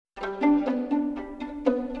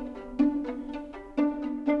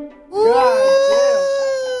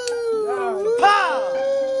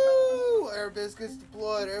biscuits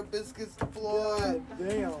deployed. Air biscuits deployed. God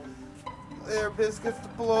damn. Air biscuits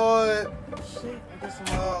deployed. Shit, I guess I'm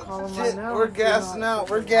gonna call him Shit, right now. we're gassing out.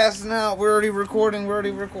 We're gassing out. We're already recording. We're already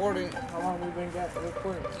recording. How long we been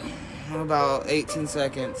recording? About 18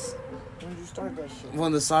 seconds. When did you start that shit?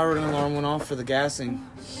 When the siren alarm went off for the gassing.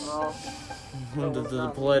 Oh. When the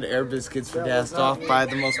deployed air biscuits were gassed off by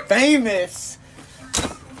the most famous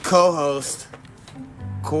co-host,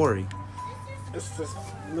 Corey. It's just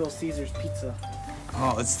Little Caesar's Pizza.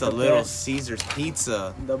 Oh, it's the The Little best. Caesar's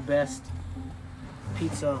Pizza. The best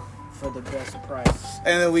pizza for the best price.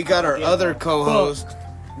 And then we got our other co-host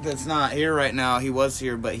that's not here right now. He was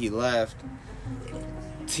here, but he left.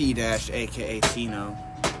 T-Dash, a.k.a. Tino.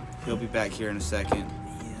 He'll be back here in a second.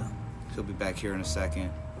 Yeah. He'll be back here in a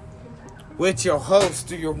second. With your host,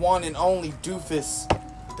 your one and only Doofus,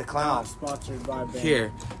 the Clown. Not sponsored by Bang.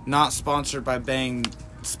 Here, not sponsored by Bang.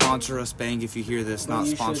 Sponsor us, Bang, if you hear this. But Not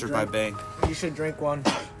you sponsored by Bang. You should drink one.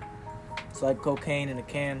 It's like cocaine in a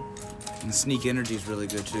can. And Sneak Energy is really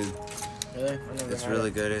good, too. Really? I never It's had really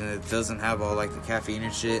it. good, and it doesn't have all, like, the caffeine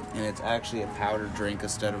and shit. And it's actually a powdered drink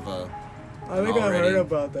instead of a... I think I heard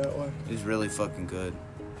about that one. It's really fucking good.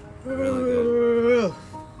 Really good.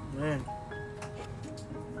 Man.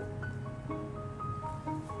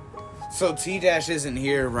 So T-Dash isn't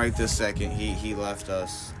here right this second. He left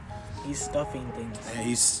us. He's stuffing things.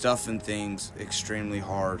 He's stuffing things extremely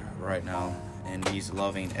hard right now, and he's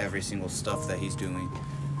loving every single stuff that he's doing.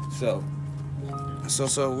 So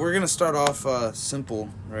we're gonna start off simple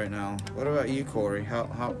right now. What about you, Corey?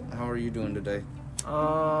 How are you doing today?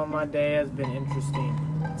 My day has been interesting.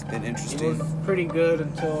 It's been It interesting. was pretty good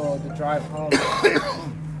until the drive home,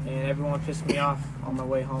 and everyone pissed me off on my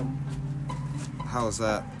way home. How was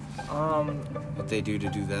that? What they do to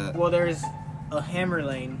do that? Well, there's a hammer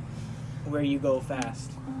lane where you go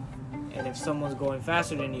fast, and if someone's going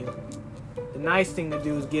faster than you, the nice thing to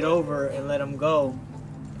do is get over and let them go,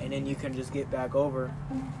 and then you can just get back over.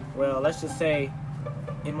 Well, let's just say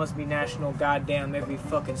it must be National Goddamn Every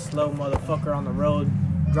Fucking Slow Motherfucker on the Road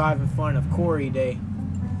Drive in Front of Corey Day,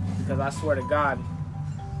 because I swear to God,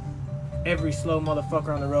 every slow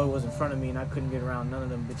motherfucker on the road was in front of me, and I couldn't get around none of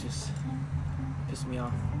them bitches. Pissed me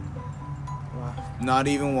off. Wow. Not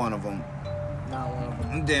even one of them. Not one of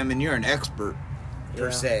them. Damn, and you're an expert per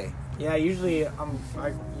Yeah. se. Yeah, usually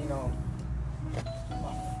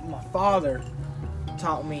my father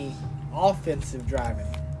taught me offensive driving.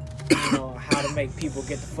 You know, how to make people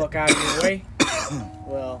get the fuck out of your way.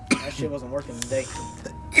 Well, that shit wasn't working today.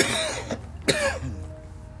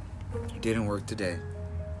 Didn't work today.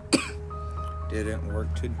 Didn't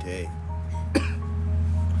work today.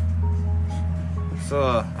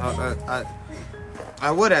 So,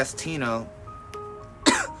 I would ask Tino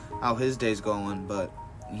how his day's going, but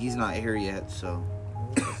he's not here yet, so.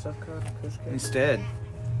 What's up, Kush Cake? Instead,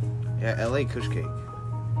 yeah, LA Kush Cake.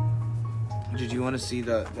 Did you want to see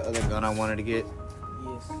the other gun I wanted to get?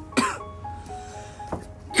 Yes.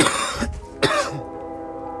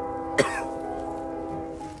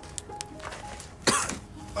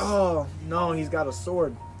 Oh, no, he's got a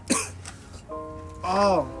sword.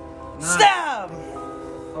 Oh, nice. Stab!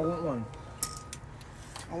 I want one.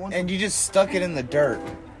 And you just stuck it in the dirt.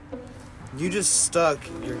 You just stuck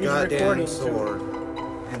your He's goddamn recording, sword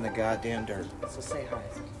in the goddamn dirt. So say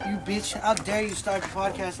hi. You bitch, how dare you start the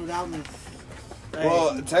podcast without me? Hey.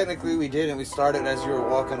 Well, technically we didn't. We started as you were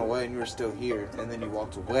walking away and you were still here, and then you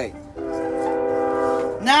walked away.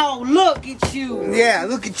 Now look at you. Yeah,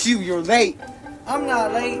 look at you. You're late. I'm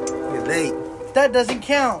not late. You're late. That doesn't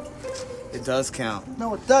count. It does count.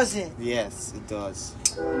 No, it doesn't. Yes, it does.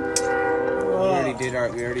 We already did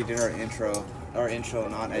our intro. Our intro,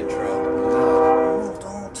 not intro. No,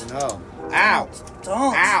 don't. No. Ow.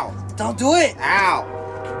 Don't. Ow. Don't do it.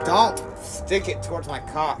 Ow. Don't stick it towards my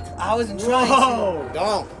cock. I wasn't trying Whoa!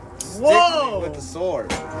 Don't. Stick Whoa! me with the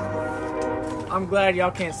sword. I'm glad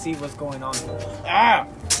y'all can't see what's going on. Ah.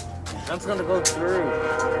 That's gonna go through.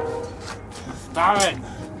 Stop it! to.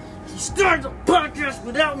 He started the podcast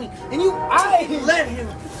without me, and I let him.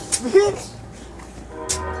 Bitch.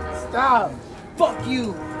 Stop! Fuck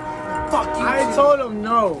you. Fuck you. I too. told him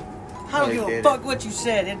no. I don't Yeah, give he a did fuck what you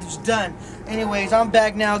said. It was done. Anyways, I'm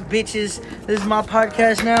back now, bitches. This is my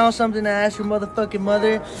podcast now. Something to ask your motherfucking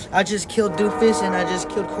mother. I just killed Doofus and I just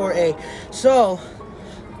killed Core A. So,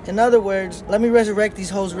 in other words, let me resurrect these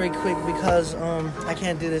hoes real quick because I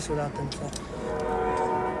can't do this without them. So.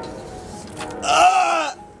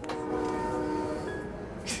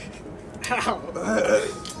 Ow!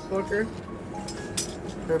 Fucker.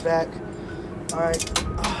 They're back. Alright.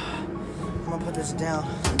 I'm gonna put this down.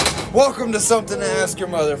 Welcome to Something to Ask Your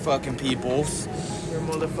Motherfucking Peoples. Your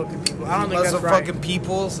motherfucking people. I don't think Muscle that's right. fucking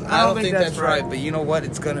peoples. I don't think that's right. But you know what?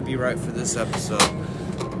 It's gonna be right for this episode.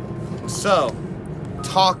 So,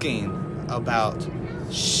 talking about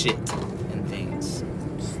shit and things.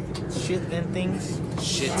 Shit and things.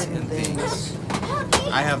 Shit and things.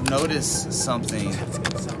 I have noticed something.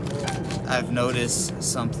 I've noticed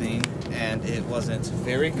something, and it wasn't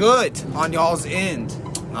very good on y'all's end.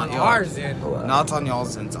 Not On y'all. ours end. Not on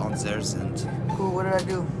y'all's end. On theirs end. Cool, what did I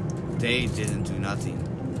do? They didn't do nothing.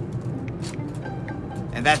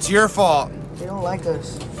 And that's your fault They don't like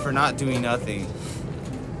us. for not doing nothing.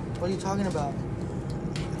 What are you talking about?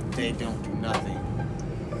 They don't do nothing.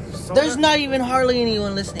 So There's not even hardly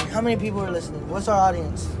anyone listening. How many people are listening? What's our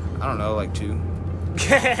audience? I don't know, like 2.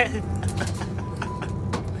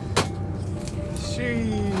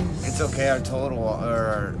 Jeez. It's okay. Our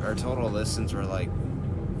total listens are like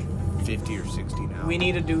 50 or 60 now. We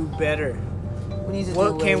need to do better. We need to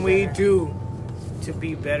What do can way we better. do to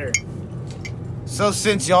be better? So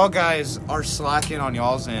since y'all guys are slacking on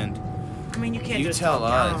y'all's end, I mean, you can't You just tell talk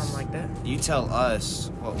down us. on 'em like that. you tell us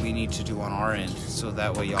what we need to do on our end, so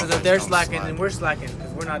that way y'all. Because guys if they're don't slacking, slack. then we're slacking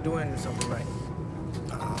because we're not doing something right.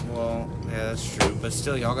 Well, yeah, that's true. But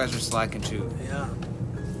still, y'all guys are slacking too. Yeah.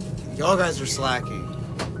 Y'all guys are slacking.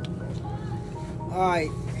 Alright,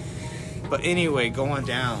 But anyway, going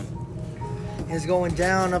down. it's going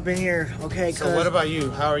down up in here. Okay, So what about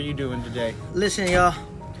you? How are you doing today? listen, y'all.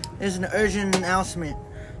 There's an urgent announcement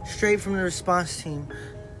straight from the response team.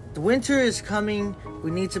 The winter is coming.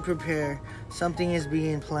 We need to prepare. Something is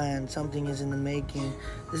being planned. Something is in the making.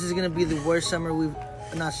 This is gonna be the worst winter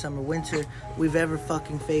we've ever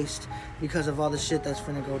fucking faced because of all the shit that's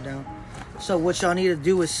finna go down. So what y'all need to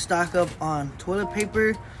do is stock up on toilet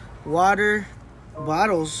paper, water,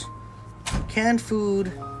 bottles, canned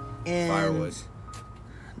food, and Firewood.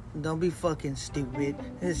 don't be fucking stupid.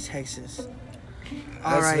 This is Texas.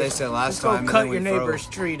 That's what they said last Let's go time. and cut then we your neighbor's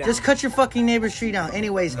froze. tree down. Just cut your fucking neighbor's tree down.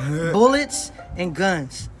 Anyways, bullets and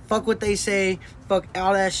guns. Fuck what they say. Fuck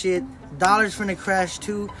all that shit. Dollars finna crash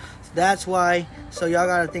too. That's why. So y'all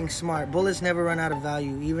gotta think smart. Bullets never run out of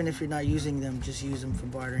value. Even if you're not using them, just use them for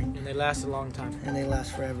bartering. And they last a long time. And they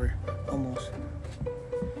last forever. Almost.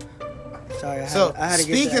 Sorry, I So had to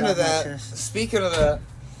get speaking that of off my that,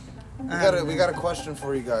 chest. we got a question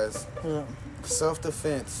for you guys. Yeah.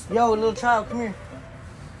 Self-defense. Yo, little child, come here.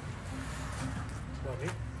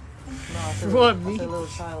 No, I said, What, I me? said little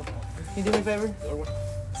child. Can you do me a favor?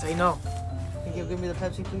 Say no. Can you give me the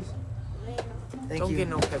Pepsi, please? Thank Don't you. get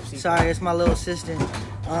no Pepsi. Sorry, it's my little assistant.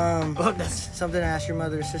 Oh, that's Something to ask your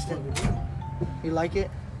mother assistant. You like it?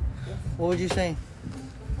 What would you say?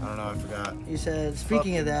 I don't know. I forgot. You said,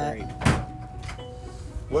 speaking of that,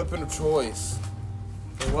 Weapon of choice.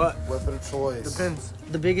 For what? Weapon of choice. Depends.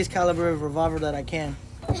 the biggest caliber of revolver that I can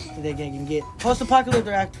get. Post-apocalyptic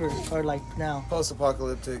or after, or like now.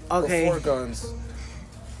 Post-apocalyptic. Okay. Before guns.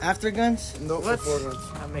 After guns? No, What? before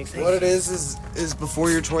guns. That makes sense. What it is before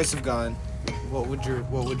your choice of gun. What would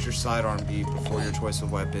your sidearm be before your choice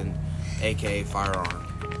of weapon, aka firearm?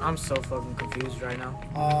 I'm so fucking confused right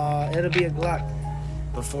now. It'll be a Glock.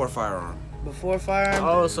 Before firearm. Before firearm,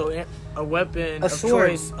 Oh, so a weapon A of sword.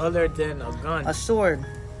 choice other than a gun. a sword.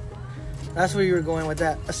 That's where you were going with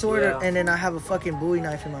that. A sword, Yeah. and then I have a fucking Bowie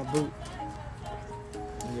knife in my boot.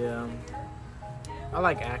 Yeah. I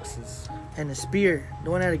like axes. And a spear, the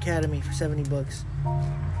one at Academy for $70.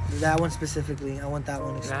 That one specifically. I want that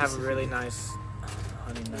one. And I have a really nice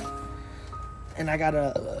hunting knife. And I got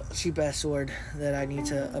a cheap ass sword that I need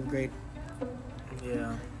to upgrade.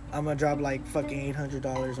 Yeah. I'm gonna drop like fucking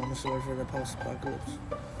 $800 on the sword for the post-apocalypse.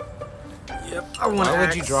 Yep. I want Why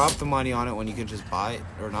would you drop the money on it when you could just buy it,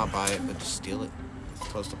 or not buy it, but just steal it? It's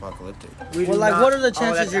post-apocalyptic. Well, like, what are the Oh,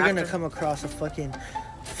 chances you're gonna come across a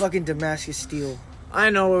fucking Damascus steel? I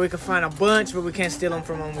know where we can find a bunch, but we can't steal them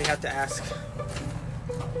from them. We have to ask.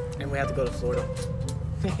 And we have to go to Florida.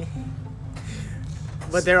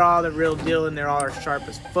 But they're all the real deal, and they're all sharp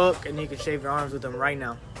as fuck, and you can shave your arms with them right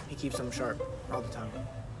now. He keeps them sharp all the time.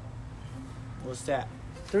 What's that?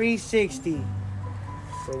 360.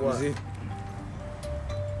 For what? Is it?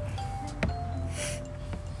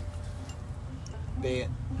 Bet.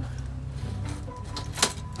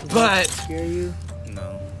 But Scare you?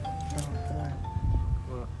 No. Oh, come on.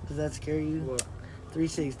 What? Does that scare you? What?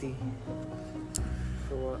 360.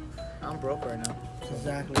 For what? I'm broke right now.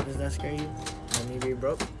 Exactly. Does that scare you? Want me to be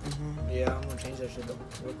broke? Mm-hmm. Yeah, I'm gonna change that shit though,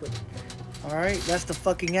 real quick. All right, that's the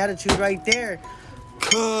fucking attitude right there.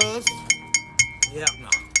 Cause. Yeah. No.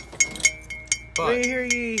 Wait, But hear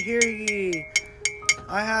ye.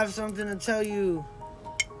 I have something to tell you.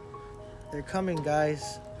 They're coming,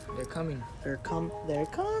 guys. They're coming. They're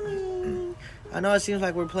coming. I know it seems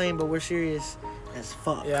like we're playing, but we're serious as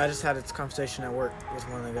fuck. Yeah, I just had this conversation at work with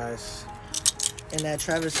one of the guys. And that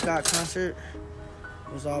Travis Scott concert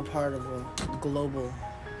was all part of a global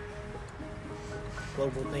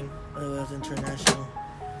thing. It was international.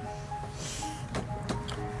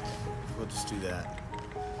 We'll just do that.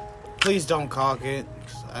 Please don't cock it.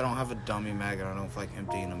 'Cause I don't have a dummy mag. I don't know if like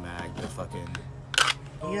emptying a mag to fucking.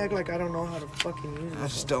 You act like I don't know how to fucking use it. I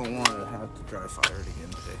just don't want to have to dry fire it again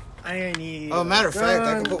today. I ain't need. Oh, matter of fact,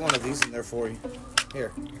 I can put one of these in there for you.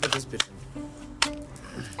 Here, put this bitch in.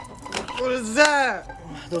 What is that?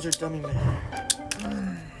 Those are dummy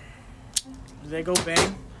men. Do they go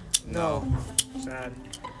bang? No. Sad.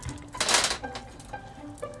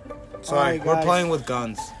 Sorry, Alright, we're guys. playing with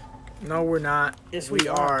guns. No, we're not. Yes, we we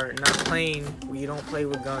are not playing. We don't play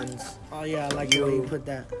with guns. Oh yeah, I like the way you put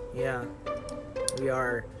that. Yeah. We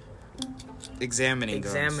are Examining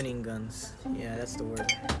guns. Yeah, that's the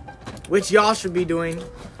word. Which y'all should be doing.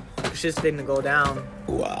 Shit's fitting to go down.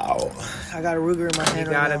 Wow. I got a Ruger in my hand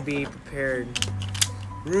You gotta right now. be prepared.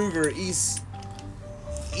 Ruger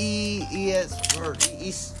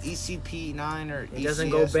ECP9 or It doesn't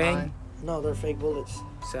go ECS9. bang? No, they're fake bullets.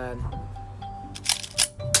 Sad.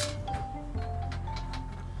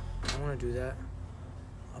 I wanna do that.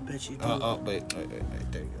 I bet you do. Wait,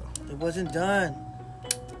 there you go. It wasn't done.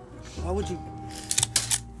 Why would you?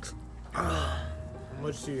 How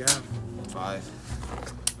much do you have? 5.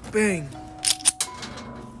 Bang!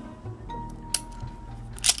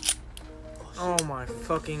 Oh my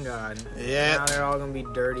fucking god. Yeah. Now they're all gonna be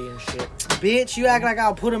dirty and shit. Bitch, you act like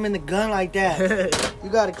I'll put them in the gun like that. You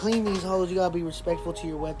gotta clean these hoes. You gotta be respectful to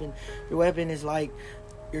your weapon. Your weapon is like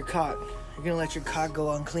your cock. You're gonna let your cock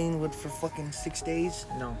go unclean for fucking 6 days?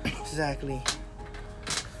 No. Exactly.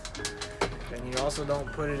 And you also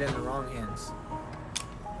don't put it in the wrong hands.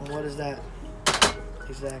 And what is that?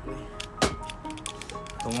 Exactly.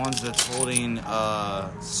 The ones that's holding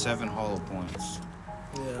 7 hollow points.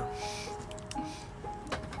 Yeah.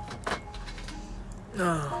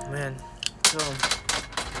 Oh man. So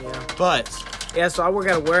yeah. But Yeah, so I work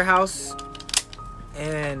at a warehouse,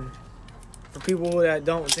 and for people that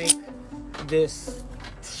don't think this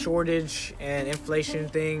shortage and inflation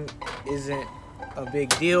thing isn't a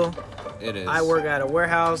big deal, it is. I work at a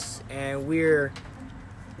warehouse, and we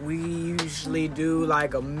usually do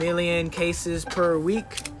like 1 million cases per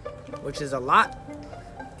week, which is a lot.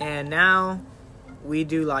 And now we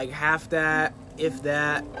do like half that, if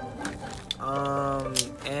that.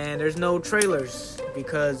 And there's no trailers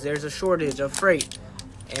because there's a shortage of freight,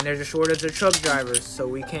 and there's a shortage of truck drivers, so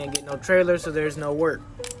we can't get no trailers, so there's no work.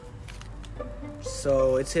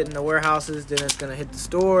 So it's hitting the warehouses, then it's gonna hit the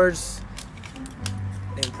stores,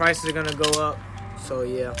 then prices are gonna go up. So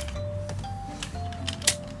yeah,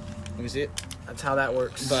 Let me see it. that's how that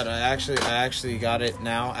works. But I actually got it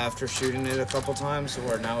now after shooting it a couple times,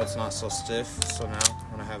 where now it's not so stiff. So now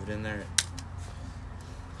when I have it in there,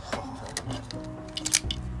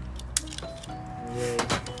 Yay.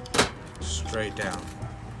 straight down.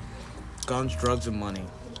 Guns, drugs, and money.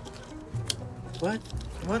 What?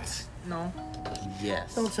 What? No.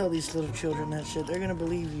 Yes. Don't tell these little children that shit. They're gonna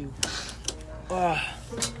believe you. Ah,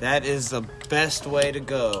 That is the best way to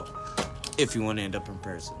go if you want to end up in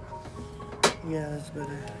prison. yeah, that's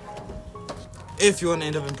better. If you want to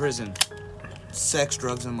end up in prison, sex,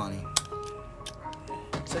 drugs, and money.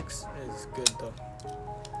 Sex is good though.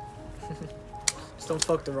 Just don't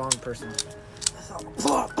fuck the wrong person.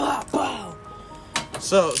 Bah, bah, bah.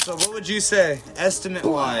 So what would you say,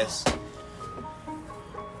 estimate-wise?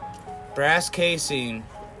 Brass casing.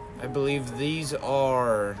 I believe these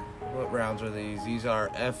are... What rounds are these? These are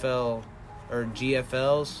FL or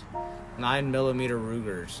GFLs, 9mm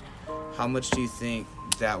Rugers. How much do you think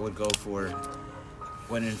that would go for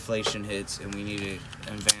when inflation hits and we need to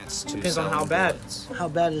advance to Depends on selling how bad. bullets? How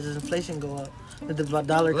bad does inflation go up? Did the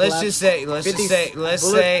dollar Let's collapse? just say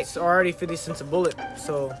Bullets are already 50 cents a bullet,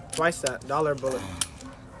 so twice that, $1 bullet.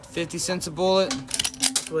 50 cents a bullet.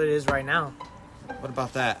 That's what it is right now. What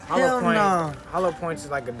about that? Hell no. Hollow points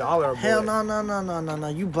is like $1 a bullet. Hell no.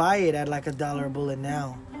 You buy it at like $1 a bullet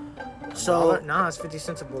now. So Dollar? Nah, it's 50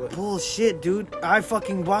 cents a bullet. bullshit, dude. I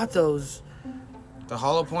fucking bought those. The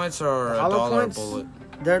hollow points are The a hollow dollar a points? bullet.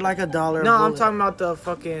 They're like $1 a bullet. No, I'm talking about the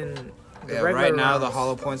fucking. The Yeah, regular right now the rounds.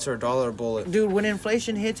 hollow points are a dollar a bullet. Dude, when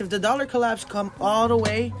inflation hits, if the dollar collapse come all the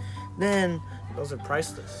way, then Those are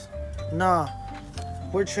priceless. nah,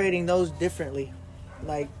 we're trading those differently.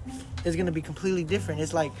 Like, it's gonna be completely different.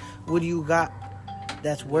 It's like, what do you got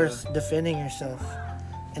that's worth defending yourself,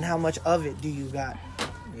 and how much of it do you got?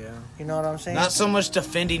 Yeah. You know what I'm saying? Not so much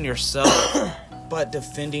defending yourself, but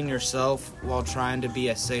defending yourself while trying to be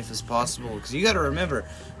as safe as possible. Because you got to remember,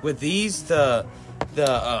 with these, the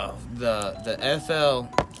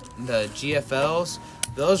GFLs,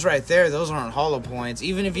 those right there, those aren't hollow points.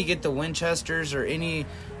 Even if you get the Winchesters or any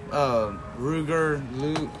Ruger,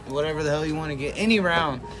 loot, whatever the hell you want to get, any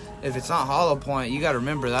round, if it's not hollow point, you got to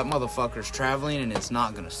remember that motherfucker's traveling and it's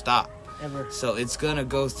not going to stop. Ever. So it's going to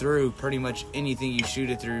go through pretty much anything you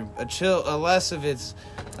shoot it through. Unless if it's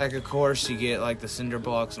like, of course, you get like the cinder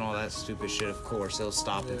blocks and all that stupid shit, of course, it'll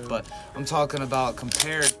stop it. But I'm talking about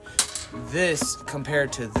compared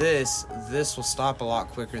to this will stop a lot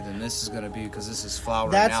quicker than this is going to be, because this is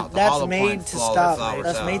flowering out. The hollow point flowers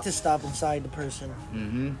That's out. made to stop inside the person.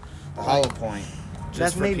 Mm-hmm. The hollow point. Just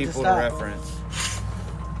That's for made to people stop. to reference.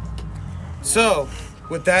 So,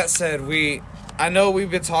 with that said, I know we've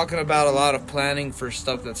been talking about a lot of planning for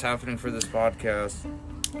stuff that's happening for this podcast.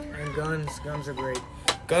 And guns are great.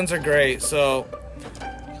 Guns are great. So,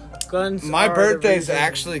 my birthday's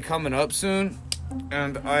actually coming up soon,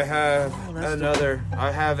 and I have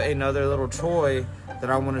another little toy that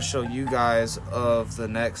I want to show you guys of the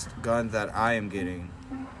next gun that I am getting.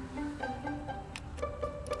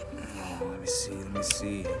 Let me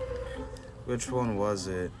see. Which one was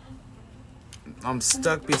it? I'm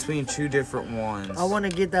stuck between two different ones. I want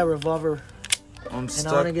to get that revolver. I'm And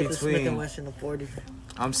stuck I want to get the between. Smith & Wesson of 40.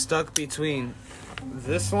 I'm stuck between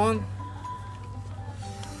this one.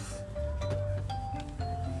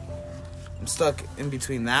 I'm stuck in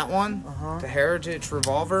between that one, the Heritage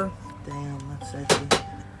revolver. Damn, that's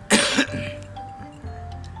sexy.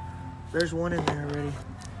 There's one in there already.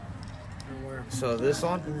 So this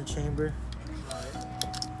one, In the chamber.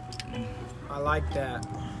 I like that.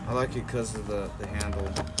 I like it because of the handle,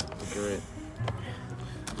 the grit.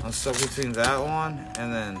 I'm stuck between that one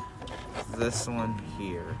and then this one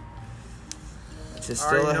here, which is I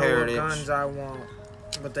still a already know Heritage. what guns I want,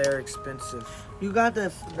 but they're expensive. You got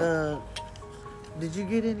the did you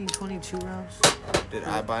get any 22 rounds? Did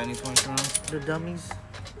I buy any 22 rounds? The dummies?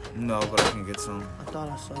 No, but I can get some. I thought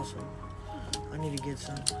I saw some. I need to get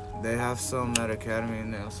some. They have some at Academy,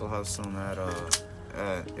 and they also have some at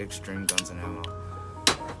Extreme Guns and Ammo.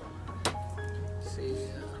 See,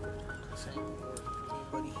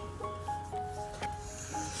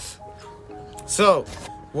 So,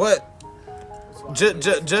 what?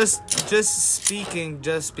 Just speaking,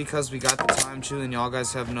 just because we got the time to, and y'all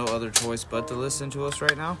guys have no other choice but to listen to us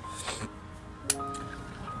right now.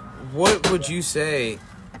 What would you say,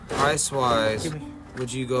 price-wise, Give me.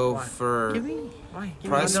 would you go Why? for? Give me. why?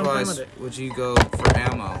 Price-wise, would you go for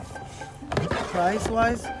ammo?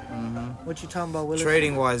 Price-wise? Mm-hmm. What you talking about, Willis?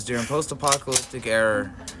 Trading-wise, during post-apocalyptic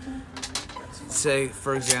era, say,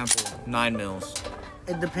 for example, 9 mils.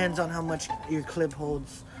 It depends on how much your clip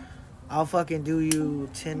holds. I'll fucking do you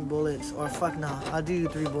 10 bullets, or fuck nah, I'll do you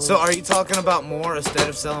 3 bullets. So, are you talking about more instead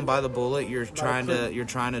of selling by the bullet? You're trying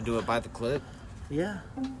to do it by the clip. Yeah,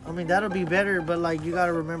 I mean that'll be better, but like you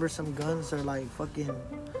gotta remember some guns are like fucking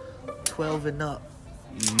 12 and up.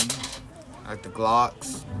 Mm-hmm. Like the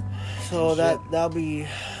Glocks. So Shit. that'll be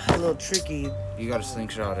a little tricky. You gotta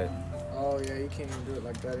slingshot it. Oh yeah, you can't even do it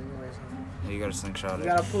like that anyways. Huh? You gotta slingshot You it.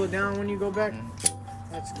 gotta pull it down when you go back. Mhm.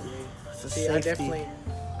 That's great. It's a See, I safety.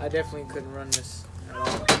 definitely couldn't run this at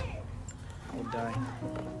all. I would die.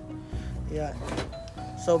 Yeah.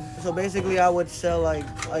 So basically, I would sell like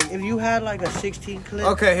if you had like a 16 clip.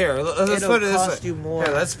 Okay, here. Let's It'll put it this cost way. you more.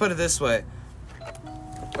 Here, let's put it this way.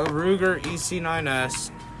 A Ruger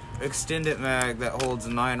EC9S extended mag that holds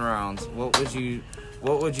 9 rounds. What would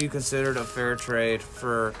you consider a fair trade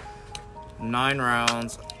for 9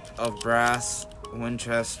 rounds of brass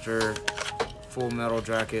Winchester full metal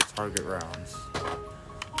jacket target rounds?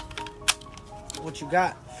 What you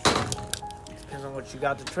got? Depends on what you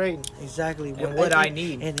got to trade. Exactly. And what I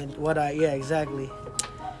need. And then yeah, exactly.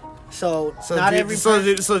 So So not do, every.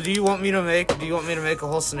 so do you want me to make a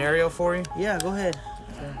whole scenario for you? Yeah, go ahead.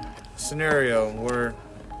 Scenario, we're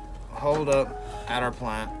holed up at our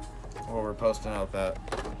plant where we're posting up at.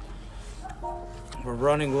 We're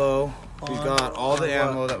running low. We got all the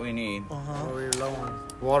ammo that we need. What we're low on.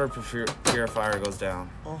 Water purifier goes down.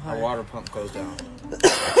 Our Okay. water pump goes down.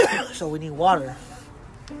 So we need water.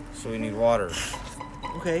 So we need water.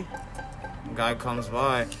 Okay. Guy comes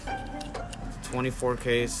by, 24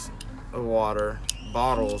 case of water,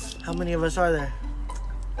 bottles. How many of us are there?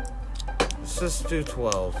 Let's just do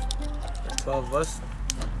 12. 12 of us.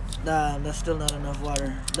 Nah, that's still not enough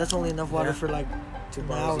water. That's only enough water Yeah. for like 2 an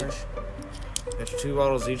bottles hour. If it's 2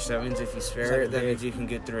 bottles each, that means if you spare It's like it, a that day. means you can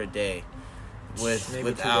get through a day Maybe 2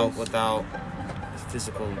 without days.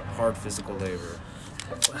 hard physical labor.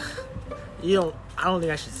 I don't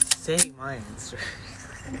think I should say my answer.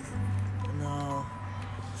 No.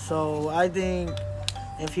 So I think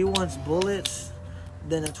if he wants bullets,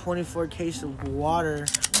 then a 24 case of water.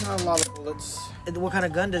 Not a lot of bullets. What kind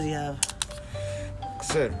of gun does he have?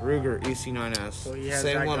 Said Ruger EC9S. So he has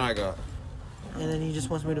Same that one gun. I got. And then he just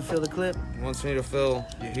wants me to fill the clip. He wants you to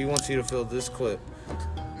fill this clip.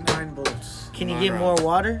 9 bullets. Can he 9 get rounds. more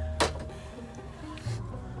water?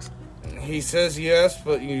 He says yes,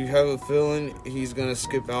 but you have a feeling he's gonna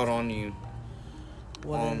skip out on you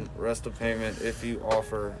Well, on rest of payment if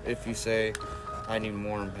you say I need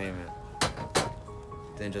more in payment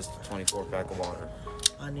than just a 24 pack of water.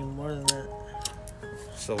 I need more than that.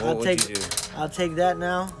 So what would you do? I'll take that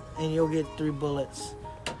now, and you'll get 3 bullets.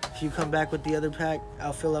 If you come back with the other pack,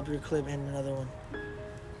 I'll fill up your clip and another one.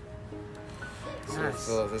 So Nice.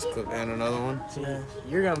 fill up this clip and another one. Yeah.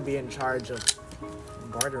 You're gonna be in charge of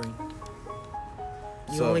bartering.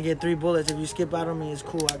 You So- only get 3 bullets. If you skip out on me, it's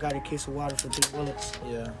cool. I got a case of water for 3 bullets.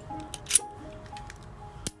 Yeah.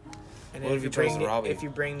 And What if he tries to rob you? if you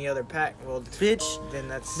bring the other pack, well, Bitch, then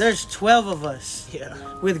that's there's 12 of us yeah.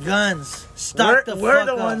 with guns. Stop the We're fuck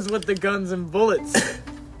the up. ones with the guns and bullets.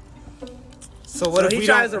 So what So if he we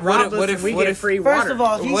tries don't? to rob What us if and we what get if? free water? First of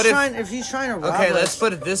all, if What if he's trying to rob Okay, us, let's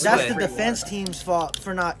put it this that's way. the defense team's fault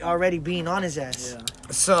for not already being on his ass. Yeah.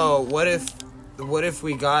 So what if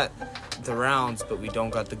we got the rounds but we don't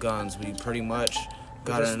got the guns? We pretty much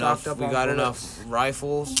got just enough. stocked up We on got bullets. enough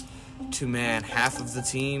rifles to man half of the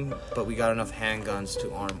team, but we got enough handguns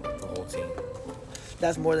to arm the whole team.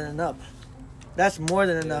 That's more than enough. That's more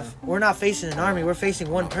than enough. We're not facing an army. We're facing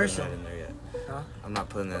one I'm not putting person. that in there yet. Huh? I'm not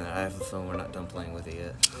putting that in there. I have a feeling we're not done playing with it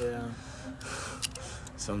yet. Yeah.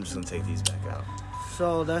 So I'm just gonna take these back out.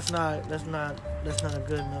 So that's not a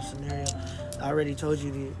good enough scenario. I already told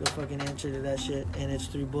you the fucking answer to that shit, and it's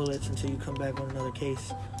 3 bullets until you come back with another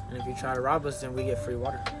case. And if you try to rob us, then we get free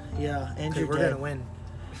water. Yeah, and 'Cause you're we're dead. gonna win.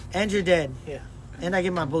 And you're dead. Yeah. And I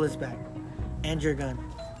get my bullets back. And your gun.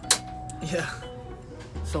 Yeah.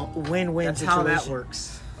 So win-win That's situation. how that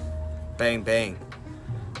works. Bang bang.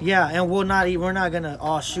 Yeah, and we're not gonna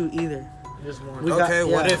all shoot either. Just one. We got- Okay,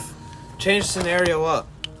 what yeah. if change scenario up?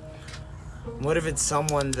 What if it's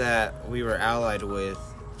someone that we were allied with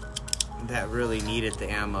that really needed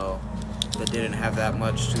the ammo but didn't have that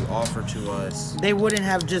much to offer to us? They wouldn't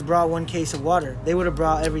have just brought 1 case of water. They would have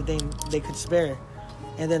brought everything they could spare.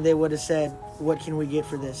 And then they would have said, what can we get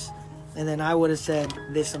for this? And then I would have said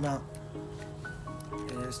this amount.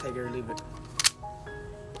 And just take it or leave it.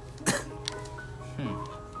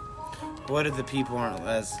 What if the people aren't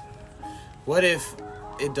as... What if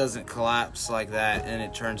it doesn't collapse like that and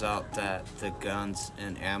it turns out that the guns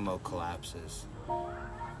and ammo collapses?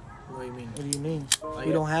 What do you mean? What do you mean? Like,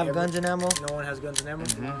 We don't have guns and ammo? No one has guns and ammo?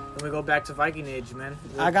 Mhm. Then we go back to Viking Age, man.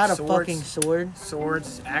 I got a Swords, fucking sword.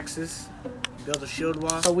 Swords, axes, build a shield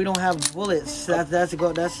wall. So we don't have bullets. That's We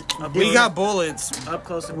different. got bullets. Up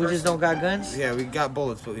close and We just personal. don't got guns? Yeah, we got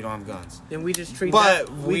bullets, but we don't have guns. Then we just treat But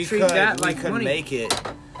that. we treat could, that we like could money. make it.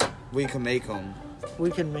 We can make them.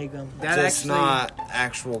 We can make them That Just actually, not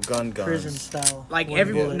actual guns. prison style. like One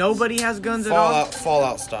every bullets. nobody has guns at all.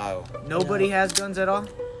 Fallout style. Nobody Yeah. has guns at all.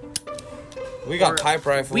 We got Or pipe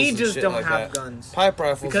rifles. We and just shit don't like have that. guns. Pipe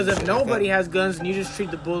rifles. Because and if shit like nobody that. has guns, then you just treat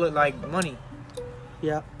the bullet like money.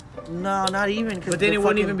 Yeah. No, not even. But then it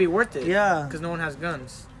wouldn't even be worth it. Yeah. Because no one has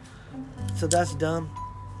guns. So that's dumb.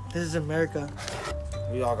 This is America.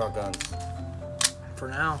 we all got guns. For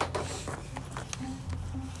now.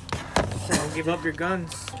 So don't give up your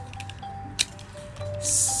guns.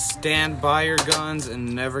 Stand by your guns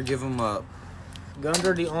and never give them up. Guns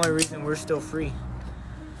are the only reason we're still free.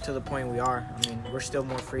 To the point we are. I mean, we're still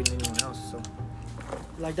more free than anyone else. So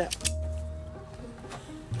Like that.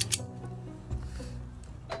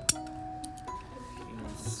 you know,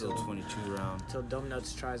 Still 22 round. until Dumb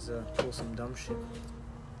Nuts tries to pull some dumb shit.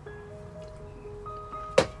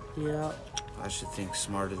 Yeah. I should think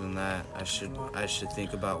smarter than that. I should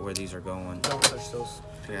think about where these are going. Don't touch those.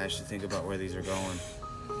 Yeah, I should think about where these are going.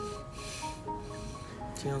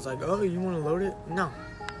 Tino's like, oh, you want to load it? No,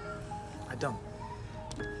 I don't.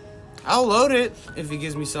 I'll load it if he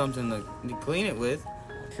gives me something to clean it with.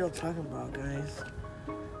 What y'all talking about, guys?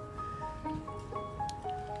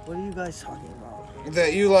 What are you guys talking about?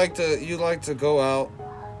 That you like to go out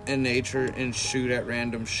in nature and shoot at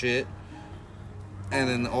random shit, and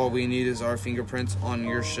then all we need is our fingerprints on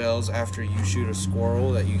your shells after you shoot a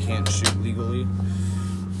squirrel that you can't shoot legally.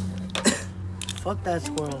 Fuck that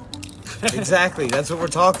squirrel. Exactly, that's what we're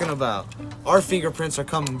talking about. Our fingerprints are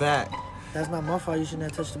coming back. That's not my fault. You shouldn't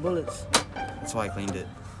have touched the bullets. That's why I cleaned it.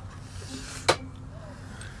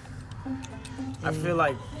 I feel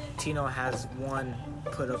like Tino has one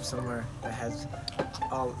put up somewhere that has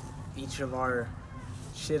each of our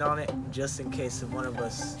shit on it, just in case one of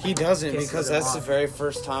us. He doesn't, pisses because him that's the off. very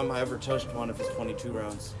first time I ever touched one of his 22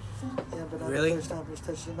 rounds. Yeah, but not Really? the first time he's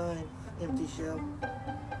touched the 9 empty shell.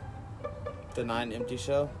 The 9 empty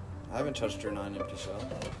shell? I haven't touched your 9 empty shell.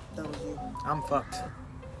 That was you. I'm fucked.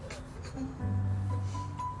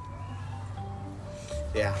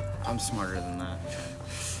 Yeah, I'm smarter than that.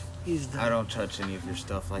 He's done. I don't touch any of your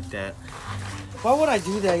stuff like that. Why would I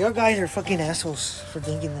do that? Your guys are fucking assholes for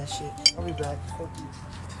thinking that shit. I'll be back. Fuck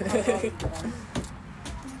you.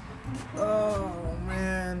 Oh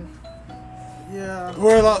man. Yeah.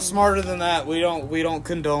 We're a lot smarter than that. We don't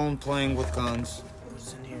condone playing with guns.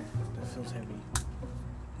 What's in here? That feels heavy.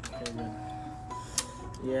 Okay,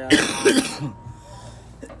 good. Yeah.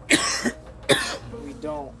 We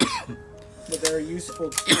don't. But they're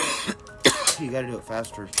useful too. You gotta do it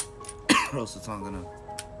faster, or else it's not gonna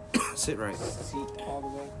sit right. Seat all the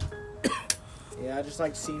way. Yeah, I just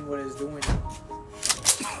like seeing what it's doing.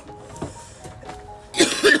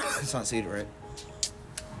 It's not seated right.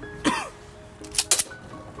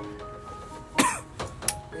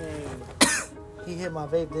 Dang. He hit my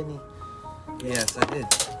vape, didn't he? Yes, I did.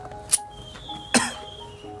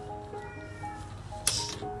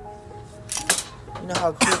 You know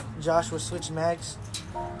how quick Josh would switch mags?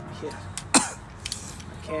 Yeah.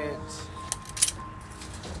 Can't.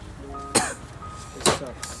 It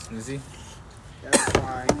sucks. Is he? That's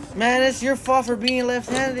why. Man, it's your fault for being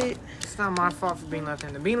left-handed. It's not my fault for being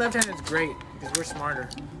left-handed. Being left-handed is great because we're smarter.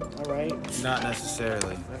 All right. Not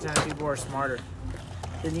necessarily. Left-handed people are smarter.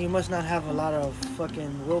 Then you must not have a lot of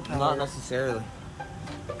fucking willpower. Not necessarily.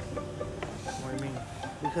 What do you mean?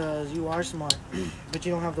 Because you are smart, but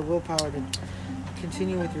you don't have the willpower to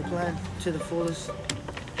continue with your plan to the fullest.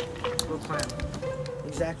 What plan?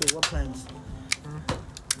 Exactly. What plans?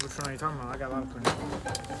 Which one are you talking about? I got a lot of plans.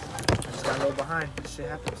 I just got a little behind. Shit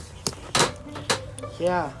happens.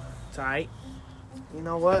 Yeah. It's alright. You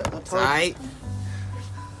know what? I told you. Tight.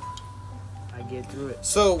 I get through it.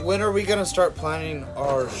 So when are we gonna start planning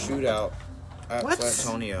our shootout at What?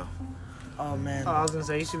 Flatonia? Oh man. Oh, I was gonna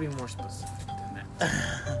say you should be more specific than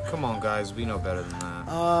that. Come on, guys, we know better than that.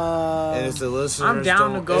 And if the listeners I'm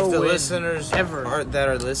down to go if the win listeners ever. that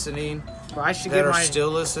are listening, But I should that get are my. still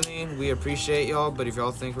listening, we appreciate y'all. But if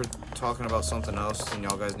y'all think we're talking about something else, then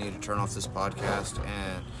y'all guys need to turn off this podcast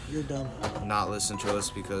and You're dumb. not listen to us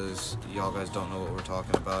because y'all guys don't know what we're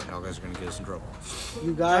talking about, and y'all guys are gonna get us in trouble.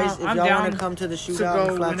 You guys, I'm if y'all down want to come to the to shootout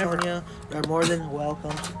in go whenever. Flatonia, you're more than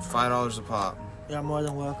welcome. $5 a pop. You're more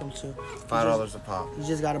than welcome to. $5 a pop. You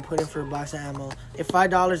just gotta put in for a box of ammo. If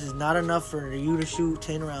 $5 is not enough for you to shoot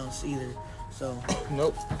 10 rounds either. So,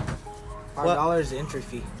 Nope. $5 is the entry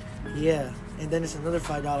fee. yeah. And then it's another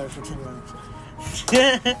 $5 for 10 rounds.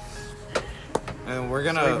 And we're So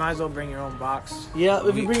you gonna. might as well bring your own box. Yeah,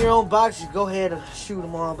 if you bring your own box, you go ahead and shoot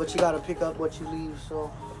them all, but you gotta pick up what you leave,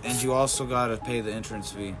 so. And you also gotta pay the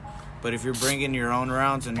entrance fee. But if you're bringing your own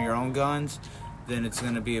rounds and your own guns, then it's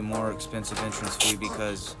gonna be a more expensive entrance fee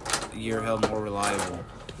because you're held more reliable.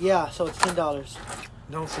 Yeah, so it's $10.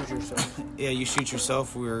 Don't shoot yourself. Yeah, you shoot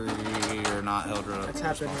yourself, you're not held That's reliable.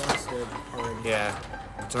 happened once dude, already. Yeah,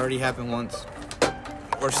 it's already happened once.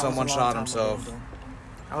 Where someone That was a long shot time himself. ago.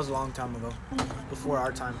 That was a long time ago. Before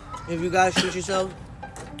our time. If you guys shoot yourself,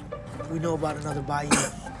 we know about another bayou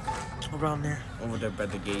around there. Over there by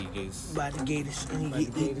the gates. By the gators. And By you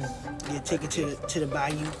the get taken to the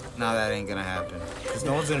bayou. Nah, that ain't gonna happen. Because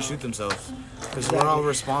no one's gonna shoot themselves. Because we're all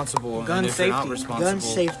responsible. Gun and if you're not safety. responsible, Gun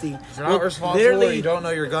safety. if you're not responsible or literally- you don't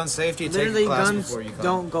know your gun safety, take Literally, a class guns before you come.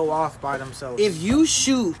 don't go off by themselves. If you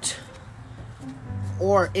shoot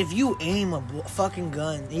or if you aim a fucking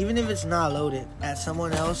gun, even if it's not loaded, at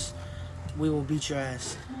someone else, we will beat your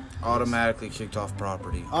ass. Automatically kicked off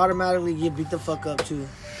property. Automatically get beat the fuck up too.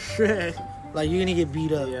 Like you're gonna get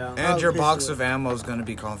beat up. Yeah. And your box of ammo is gonna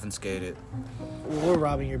be confiscated. We're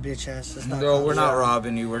robbing your bitch ass. That's not No, we're not confiscated.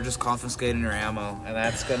 robbing you. We're just confiscating your ammo. And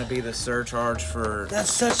that's gonna be the surcharge for...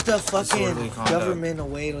 That's such the Disorderly fucking conduct. governmental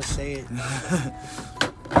way to say it.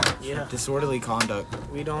 Yeah. disorderly conduct.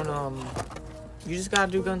 We don't, you just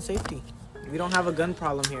gotta do gun safety. We don't have a gun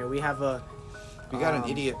problem here. We have a, We got an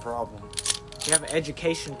idiot problem. we have an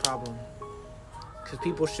education problem. Because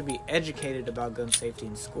people should be educated about gun safety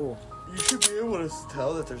in school. You should be able to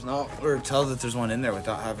tell that there's not... Or tell that there's one in there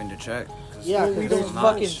without having to check. Yeah, we because don't there's notch.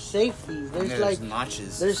 fucking safeties. There's There's like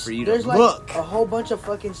notches there's for you there's to like look. a whole bunch of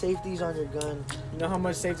fucking safeties on your gun. You know how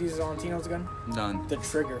much safety is on Tino's gun? None. The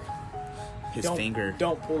trigger. His Don't- finger.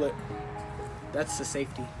 Don't pull it. That's the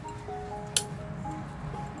safety.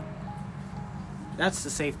 That's the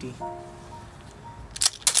safety.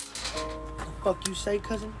 fuck you say,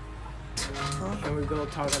 cousin? Huh? Here we go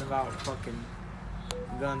talking about fucking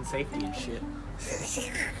gun safety and shit.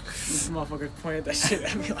 This motherfucker pointed that shit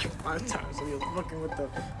at me like 5 times when he was fucking with the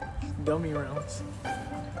dummy rounds.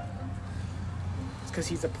 It's because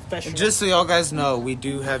he's a professional. Just so y'all guys know, we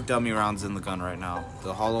do have dummy rounds in the gun right now.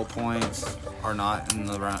 The hollow points are not in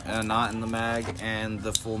the not in the mag, and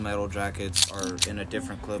the full metal jackets are in a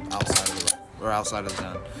different clip outside of the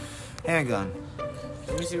gun. Handgun.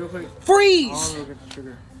 Let me see real quick. Freeze! Oh, look at the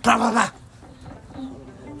trigger. Blah blah blah.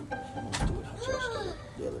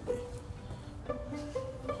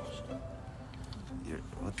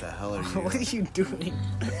 What the hell are you? What are you doing?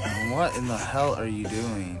 What in the hell are you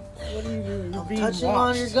doing? What are you doing? You're I'm being touching watched.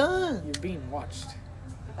 on your gun. You're being watched.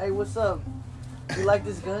 Hey, what's up? You like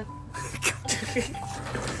this gun?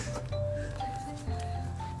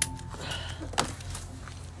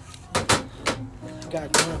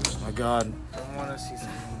 Got guns. Oh my god. I want to see some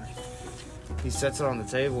more. He sets it on the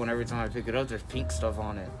table, and every time I pick it up, there's pink stuff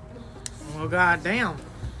on it. Oh, goddamn.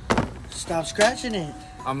 Stop scratching it.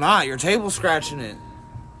 I'm not. Your table's scratching it.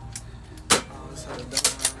 Oh, this had a dumb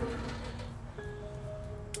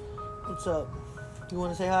What's up? You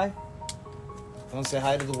want to say hi? Want to say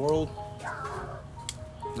hi to the world?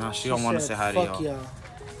 No, she don't want to said, say hi to fuck y'all. y'all.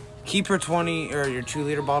 Keep your 20 or your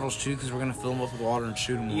 2-liter bottles too, because we're gonna fill them up with water and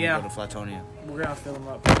shoot them when Yeah. we go to Flatonia. We're gonna fill them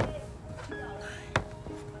up.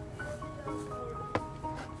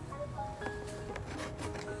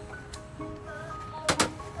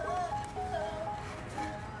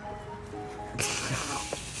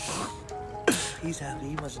 He's happy.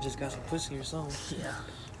 He must have just got some pussy or something. Yeah.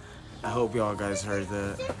 I hope y'all guys heard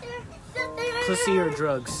that. Pussy or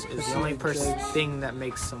drugs is Pussy the only or drugs. thing that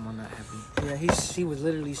makes someone that happy. Yeah, he was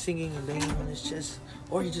literally singing and banging on his chest.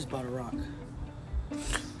 Or he just bought a rock.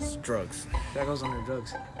 It's drugs. That goes under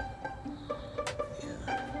drugs.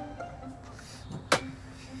 Yeah.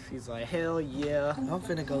 He's like, hell yeah. I'm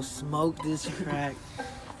finna go smoke this crack.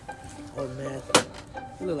 Or meth.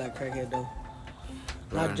 You look like a crackhead though.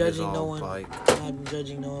 Not judging no one. Not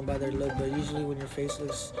judging no one by their look, but usually when your face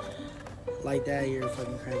looks like that, you're a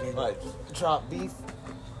fucking crackhead. Like chopped beef.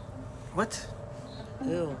 What?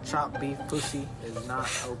 Ew. Chopped beef pussy is not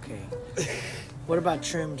okay. What about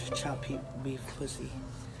trimmed chopped beef pussy?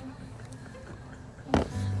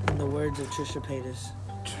 In the words of Trisha Paytas,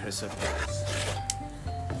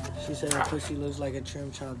 she said her pussy looks like a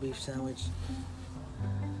trimmed chopped beef sandwich.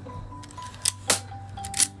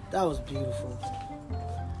 That was beautiful.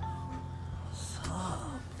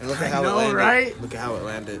 And look at how I know, it landed. right? Look at how it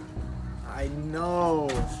landed. I know.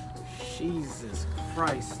 Jesus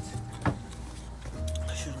Christ.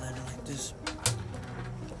 I should have landed like this.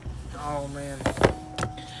 Oh, man.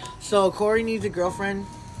 So Corey needs a girlfriend.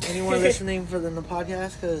 Anyone listening for the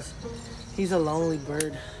podcast? Because he's a lonely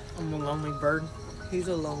bird. I'm a lonely bird. He's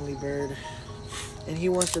a lonely bird. And he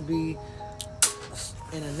wants to be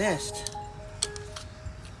in a nest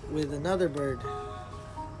with another bird.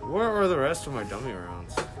 Where are the rest of my dummy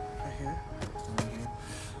rounds? Right here.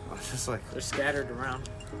 I'm just like, They're scattered around.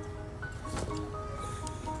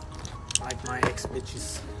 Like my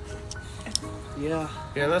ex-bitches. Yeah.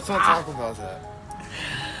 yeah, let's not talk about that.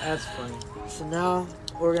 That's funny. So now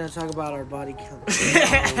we're going to talk about our body count.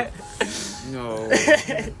 No.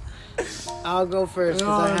 I'll go first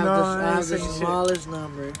because I have the saying smallest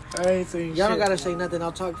number. I ain't saying Y'all don't got to say nothing.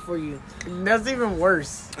 I'll talk for you. That's even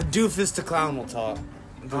worse. Doofus the clown will talk.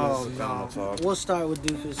 Oh, Doofus the clown no. will talk. We'll start with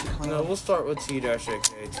Doofus the Clown. No, we'll start with T-aka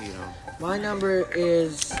Tino. My number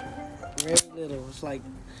is very little. It's like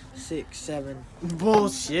 6, 7.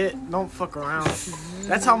 Bullshit. Don't fuck around.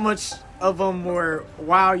 That's how much of them were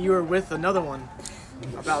while you were with another one.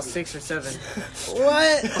 About 6 or 7.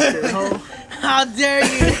 What? How dare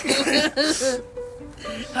you?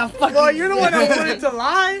 How fucking Well, you're the one that wanted to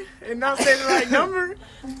lie and not say the right number.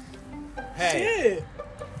 Hey. Shit.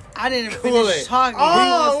 I didn't Cool finish it. talking. Oh,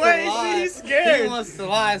 wants to wait, lie. he's scared. He wants to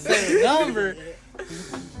lie and say the number.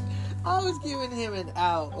 I was giving him an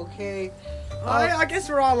out, okay? I guess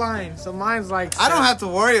we're all lying. So mine's like 7. I don't have to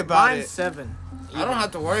worry about Mine's it. 7. I don't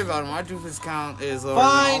have to worry about it. My doofus count is lower than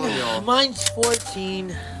all of y'all. Fine. Mine's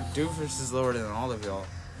 14. Doofus is lower than all of y'all.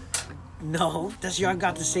 No, that's y'all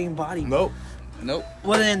got the same body. Nope. Nope.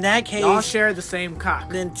 Well, in that case, Y'all share the same cock.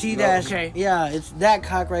 then T dash. Okay. Yeah, it's that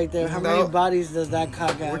cock right there. How many Nope. bodies does that cock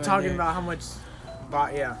have? We're right talking there? about how much.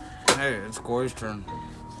 Yeah. Hey, it's Corey's turn.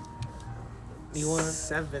 You want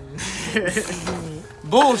 7.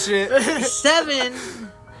 Bullshit. 7.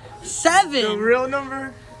 The 7. real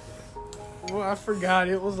number? Well, I forgot.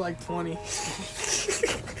 It was like 20.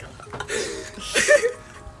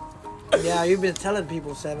 Yeah, you've been telling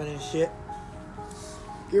people 7 and shit.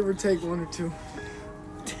 Give or take 1 or 2.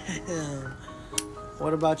 Damn.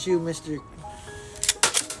 What about you, Mr.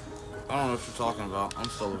 I don't know what you're talking about. I'm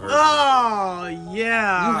still a virgin. Oh,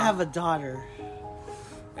 yeah. You have a daughter.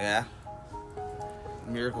 Yeah.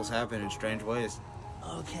 Miracles happen in strange ways.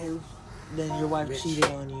 Okay. Then your wife cheated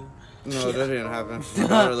on you. No, that didn't happen. My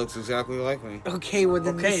daughter looks exactly like me. Okay, well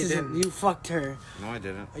then Okay, this then. isn't... You fucked her. No, I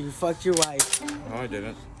didn't. Or you fucked your wife. No, I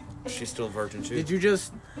didn't. She's still a virgin too. Did you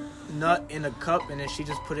just nut in a cup and then she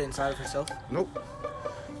just put it inside of herself? Nope.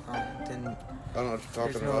 Then I don't know what you're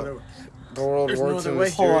there's talking no about. other... The world there's no works other in way.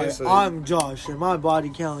 mysterious ways. I'm Josh, and my body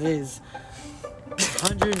count is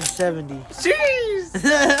 170. Jeez!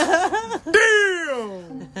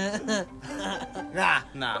 Damn!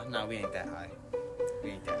 Nah, we ain't that high.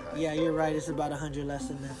 We ain't that high. Yeah, you're right. It's about 100 less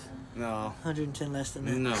than that. No. 110 less than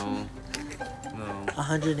that. No.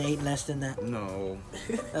 108 less than that. No.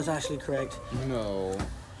 That's actually correct. No.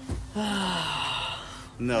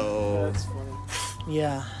 No. That's funny.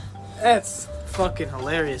 Yeah. That's fucking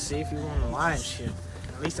hilarious. See, if you want to lie and shit.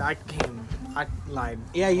 At least I lied.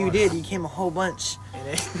 Yeah, you did. You came a whole bunch.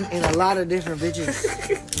 And a lot of different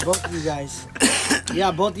bitches. Both of you guys.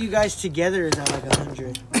 Yeah, both of you guys together is at like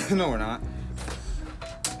 100. No, we're not.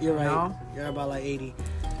 You're right. No? You're about like 80.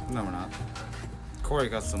 No, we're not. Corey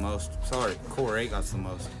got the most. Sorry, Corey got the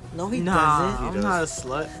most. No, he Nah, doesn't. I'm does. not a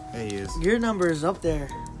slut. Yeah, he is. Your number is up there.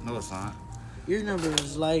 No, it's not. Your number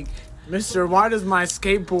is like... Mister, why is my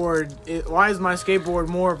skateboard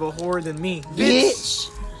more of a whore than me? Bitch!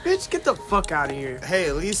 Bitch, get the fuck out of here. Hey,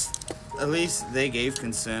 at least they gave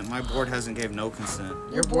consent. My board hasn't gave no consent.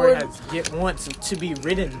 Your board wants to be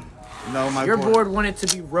ridden. No, my Your board wanted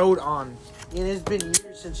to be rode on. And it's been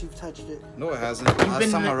years since you've touched it. No, it hasn't. Last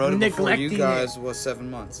been time I rode it before you neglecting guys was 7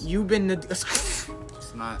 months. You've been...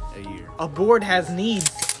 It's not a year. A board has needs,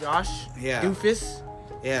 Josh. Yeah. Doofus.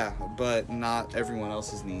 Yeah, but not everyone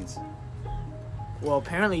else's needs. Well,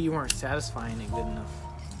 apparently you weren't satisfying it good enough.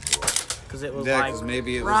 Because it was Yeah, like, 'cause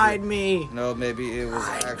maybe it was ride me. No, maybe it was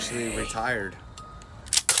actually retired.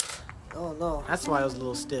 Oh, no. That's why I was a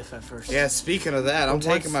little stiff at first. Yeah, speaking of that, I'm But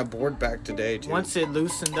taking once- my board back today, too. Once it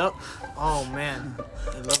loosened up, oh man.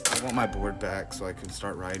 I want my board back so I can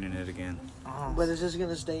start riding it again. Oh, But it's just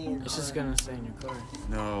gonna stay in your it's car. just gonna stay in your car.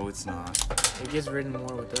 No, it's not. It gets ridden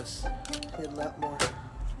more with us. Hit a lot more.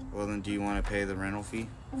 Well, then do you want to pay the rental fee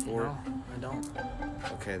for No, I don't. it?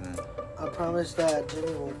 Okay, then. I promise that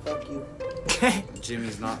Jimmy will fuck you.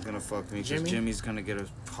 Jimmy's not going to fuck me because Jimmy? Jimmy's going to get a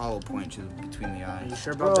hollow point between the Are you eyes.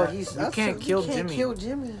 sure about Bro, that? he's... You can't kill You can't Jimmy. kill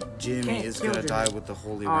Jimmy. Jimmy can't is kill going to Jimmy. die with the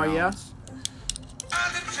holy Oh, yeah? rounds. I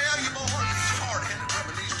can tell you boys, it's hard-headed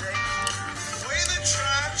women these days. The way they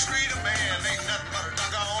try to treat a man ain't nothing but a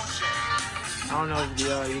doggone shame. I don't know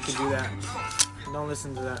if you can do that. Don't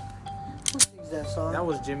listen to that. Who sings that song? That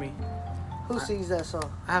was Jimmy. Who sings that song?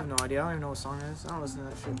 I have no idea. I don't even know what song it is. I don't listen to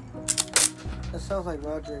that shit. That sounds like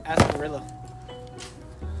Roderick. Ascarilla.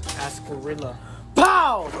 Ascarilla.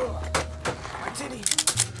 Pow! My titty.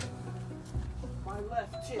 My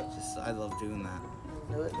left tit. I love doing that.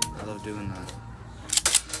 Do it. I love doing that.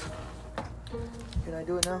 Can I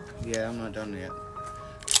do it now? Yeah, I'm not done yet.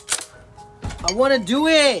 I want to do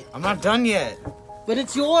it, I'm not done yet. but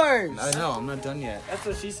it's yours. I know, I'm not done yet. That's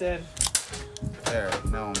what she said. There,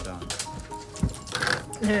 now I'm done.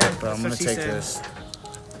 Yeah, But I'm going to take this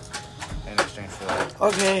in exchange for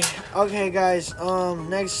that. Okay, guys.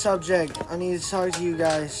 Next subject. I need to talk to you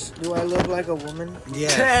guys. Do I look like a woman?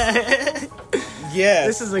 Yes. Yes.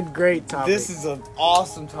 This is a great topic. This is an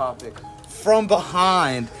awesome topic. From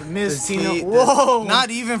behind. Miss The Tina. T- Whoa. Not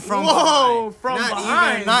even from Whoa, behind. from not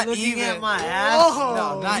behind. Even, not Looking even. at my ass? Whoa.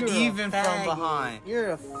 No, not You're a even from faggot. behind.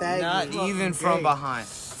 You're a faggot. Not Fucking even from gay. behind.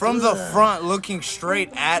 From the front, looking straight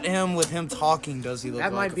at him with him talking, does he look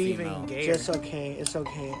That like might a be female? even gayer. Just okay. It's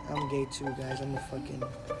okay. I'm gay too, guys. I'm a fucking.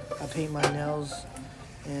 I paint my nails,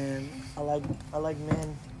 and I like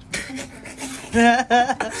men.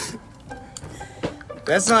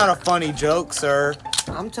 That's not a funny joke, sir.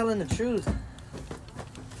 I'm telling the truth.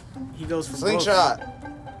 He goes for Slingshot.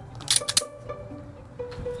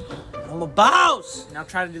 I'm a boss. both. Now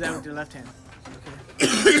try to do that with your left hand.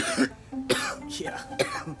 Yeah.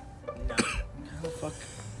 No. Oh, fuck.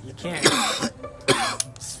 You can't.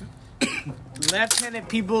 Left-handed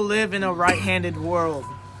people live in a right-handed world.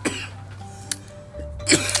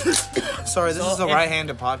 Sorry, this So is a if-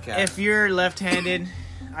 right-handed podcast. If you're left-handed,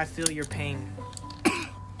 I feel your pain.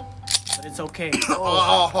 But it's okay.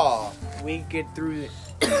 Oh. We get through it.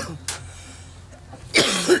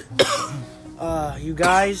 You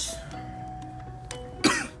guys.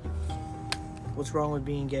 What's wrong with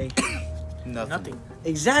being gay? Nothing. Nothing.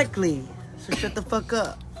 Exactly. So shut the fuck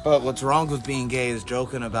up. But what's wrong with being gay is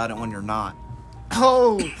joking about it when you're not.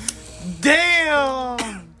 Oh,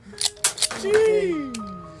 damn! Jeez.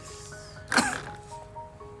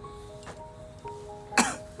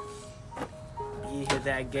 You hit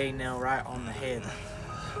that gay nail right on the head.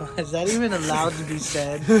 Is that even allowed to be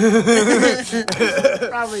said?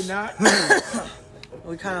 Probably not.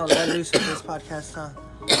 We kind of let loose with this podcast, huh?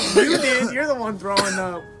 You did. You're the one throwing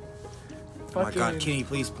up. Oh my god, can you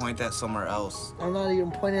please point that somewhere else? I'm not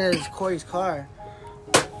even pointing at Corey's car.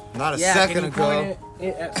 Not a Yeah, second can you ago. point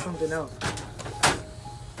it at something else?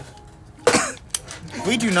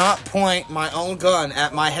 We do not point my own gun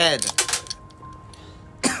at my head.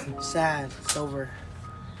 Sad. It's over.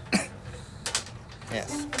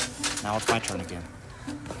 Yes. Now it's my turn again.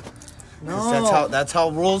 'Cause No. That's how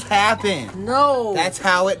rules happen. No. That's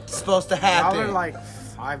how it's supposed to Y'all happen. are like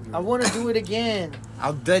 5 years. I want to do it again.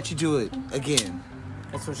 I'll let you do it again.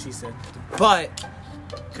 That's what she said. But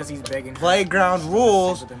Because he's begging. playground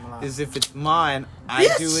rules Sit with him a lot. is if it's mine, I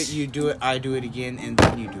do it, you do it, I do it again, and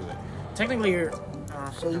then you do it. Technically, you're.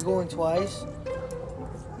 So you're going twice?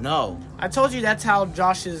 No. I told you that's how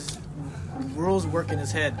Josh's rules work in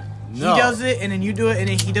his head. No. He does it, and then you do it, and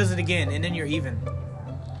then he does it again, and then you're even.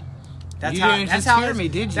 That's You how. didn't That's just how. hear me,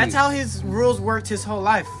 did you? That's how his rules worked his whole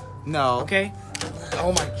life. No. Okay.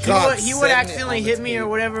 Oh my He god. would, he would accidentally hit me or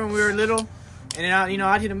whatever when we were little, and then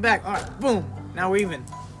I'd hit him back. All right, boom. Now we're even.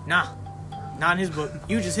 Nah, not in his book.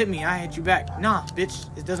 You just hit me. I hit you back. Nah, bitch.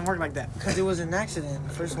 It doesn't work like that. Because it was an accident,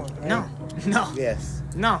 the first one, right? No, no, Yes.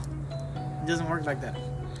 no. It doesn't work like that.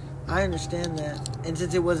 I understand that. And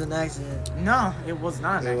since it was an accident. No, it was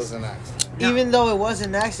not. It was an accident. No. Even though it was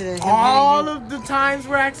an accident, him All hitting of the times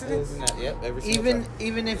were accidents. Yep, every you, single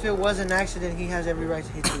even if it was an accident, he has every right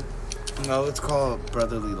to hit you. time. No, it's called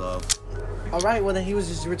brotherly love. All right, well then he was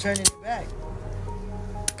just returning it back.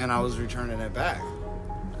 And I was returning it back.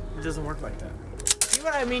 It doesn't work like that. See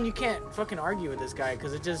what I mean? You can't fucking argue with this guy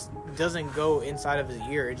because it just doesn't go inside of his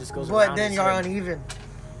ear. It just goes around But then his you're head. uneven.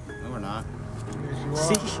 No, we're not.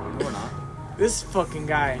 See, No, we're not. this fucking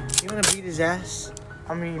guy. You wanna beat his ass?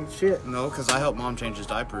 I mean, shit. No, because I helped mom change his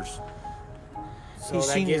diapers. So He's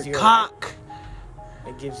that seen your gives you a cock.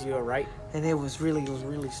 right. It gives you a right. And it was really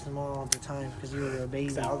small at the time because you were a baby.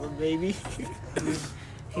 Thousand baby.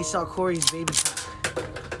 He saw Corey's baby cock.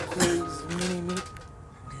 Corey's mini me.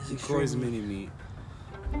 Corey's mini meat.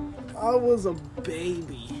 I was a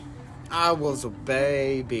baby. I was a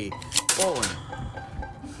baby. Falling.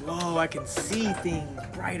 Whoa, I can see things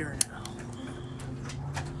brighter now.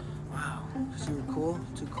 Wow. Because you were cool?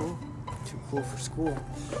 Too cool? Too cool for school.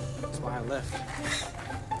 That's why I left.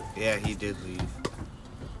 Yeah, he did leave.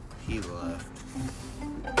 He left.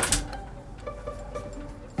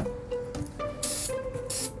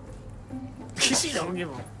 She don't give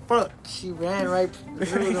a fuck. She ran right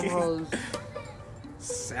through them hoes.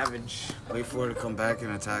 Savage. Wait for her to come back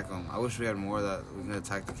and attack him. I wish we had more of that. We can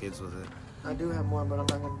attack the kids with it. I do have more, but I'm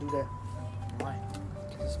not going to do that. Why?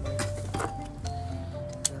 It's mine.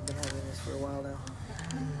 I've been having this for a while now.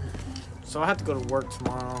 So I have to go to work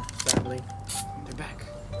tomorrow, sadly. They're back.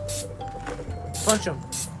 Punch them.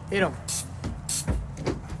 Hit them.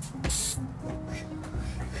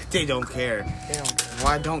 They don't care. They don't care.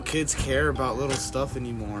 Why don't kids care about little stuff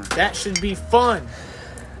anymore? That should be fun.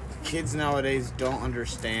 Kids nowadays don't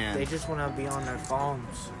understand. They just want to be on their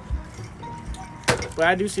phones. But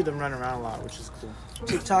I do see them running around a lot, which is cool.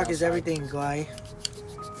 TikTok is everything, guy.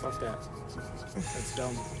 Fuck that. That's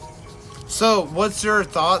dumb. So, what's your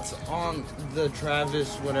thoughts on the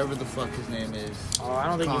Travis, whatever the fuck his name is? Oh, I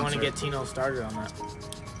don't think you want to Concert. get Tino started on that.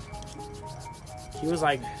 He was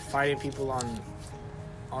like fighting people on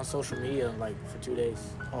social media like for 2 days.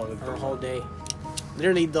 Oh, Or a whole day.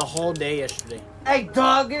 Literally the whole day yesterday. Hey,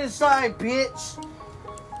 dog, get inside, bitch.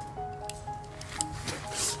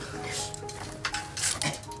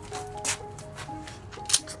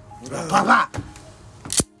 Papa!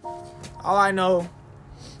 All I know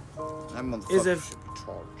That motherfucker Is if- should be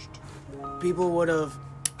charged. people would have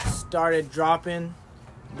started dropping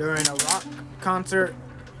during a rock concert,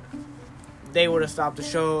 they would have stopped the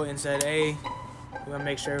show and said, hey, we're gonna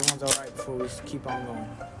make sure everyone's alright before we keep on going.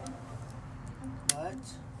 What?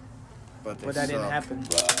 But But that didn't happen.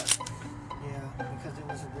 Yeah, because it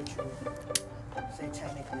was a ritual.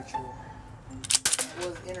 Satanic ritual. It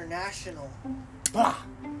was international.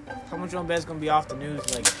 How much on bed's gonna be off the news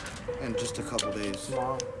like In just a couple days.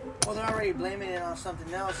 tomorrow? Well, they're already blaming it on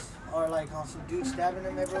something else, or like on some dude stabbing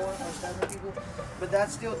them, everyone, or stabbing people. But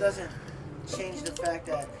that still doesn't change the fact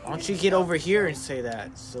that. Why don't you get over here and say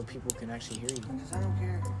that so people can actually hear you? Because I don't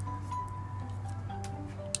care.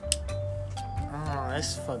 Oh,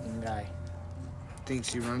 this fucking guy.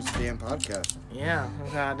 thinks he runs the damn podcast. Yeah,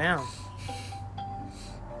 goddamn.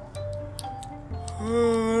 I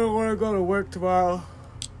don't want to go to work tomorrow.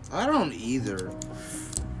 I don't either.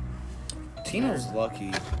 Tino's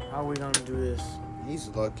lucky. How are we gonna do this? He's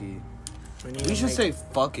lucky. need We to should make- say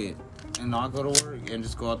fuck it and not go to work and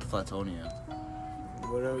just go out to Flatonia.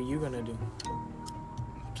 What are you gonna do?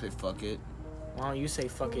 Say fuck it. Why don't you say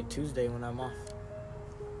fuck it Tuesday when I'm off?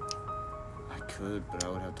 I could, but I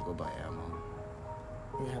would have to go buy ammo.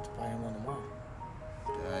 You have to buy him on tomorrow.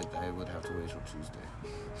 I would have to wait till Tuesday.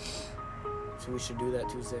 So we should do that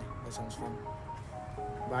Tuesday. That sounds fun.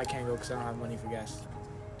 But I can't go because I don't have money for gas.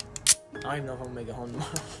 I don't even know if I'm gonna make it home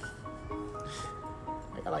tomorrow.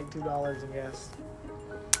 I got like $2 in gas.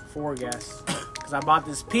 For gas. Because I bought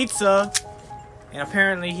this pizza. And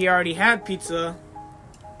apparently he already had pizza.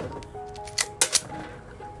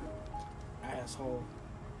 Asshole.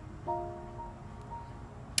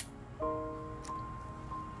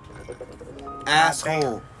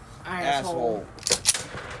 Asshole. Asshole.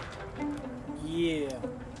 Yeah.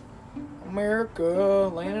 America,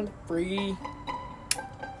 land of the free.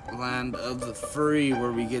 Land of the free,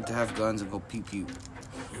 where we get to have guns and go pew pew.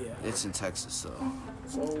 Yeah. It's in Texas, though.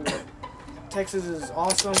 So, Texas is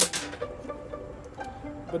awesome.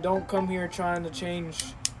 But don't come here trying to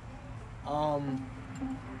change Our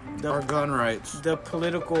gun rights. the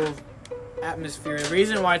political atmosphere. The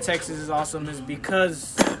reason why Texas is awesome is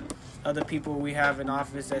because of the people we have in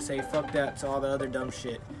office that say fuck that to all the other dumb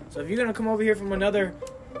shit. So if you're gonna come over here from another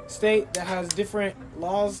state that has different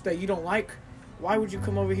laws that you don't like, why would you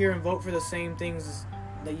come over here and vote for the same things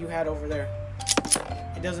that you had over there?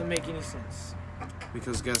 It doesn't make any sense.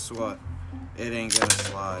 Because guess what? It ain't gonna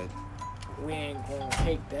slide. We ain't gonna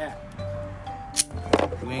take that.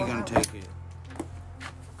 We ain't gonna take it.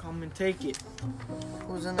 Come and take it.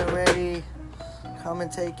 Who's in the ready? Come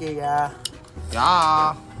and take it, yeah.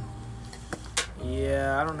 Yeah.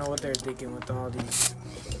 Yeah, I don't know what they're thinking with all these.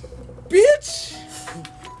 Bitch!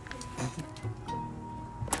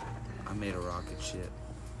 I made a rocket ship.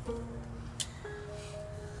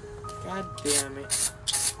 God damn it.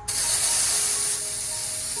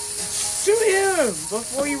 Shoot him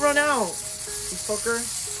before you run out, you fucker.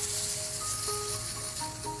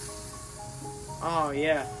 Oh,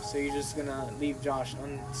 yeah. So you're just gonna leave Josh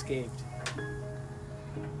unscathed.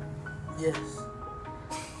 Yes.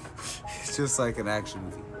 It's just like an action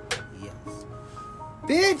movie. Yes.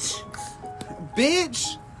 Bitch!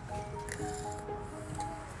 Bitch!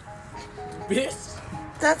 Bitch.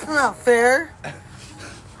 That's not fair.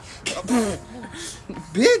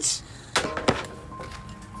 Bitch!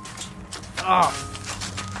 Oh,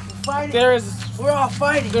 Fighting. We're all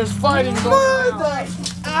fighting. there's fighting going on.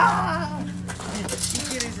 Ah!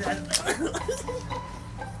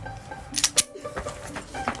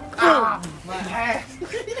 Ah, My ass.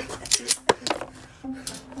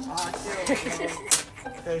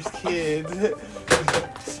 There's kids.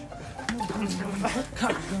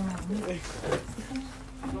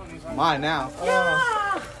 Mine now.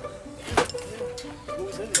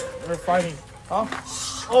 we're fighting. Huh?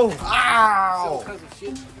 Oh, Ow!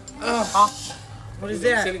 what is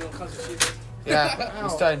that? Yeah, we're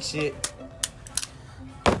starting shit.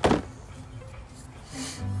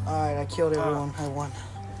 Alright, I killed everyone. I won.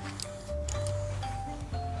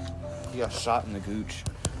 He got shot in the gooch.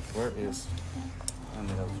 Where is? I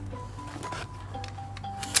mean,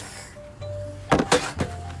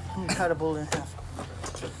 I'm gonna cut a bullet in half.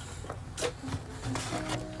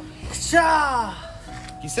 Sha!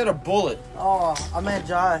 you said a bullet. Oh, I meant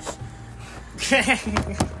Josh.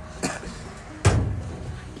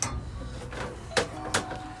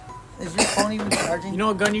 Is your phone even charging? You know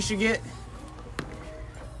what gun you should get?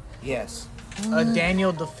 Yes. A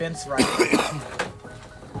Daniel Defense rifle.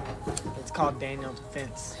 It's called Daniel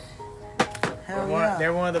Defense. Hell yeah.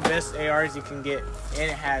 They're one of the best ARs you can get, and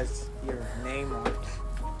it has your name on it.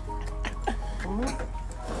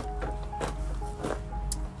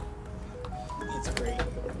 It's great.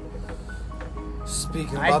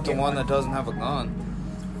 Speaking I'd about the get one one. that doesn't have a gun.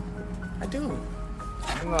 I do.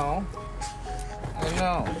 I know. I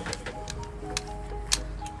know.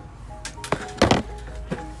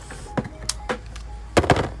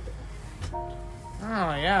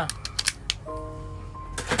 Oh, yeah.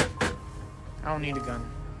 I don't need a gun.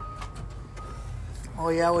 Oh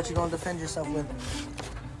yeah, what you gonna defend yourself with?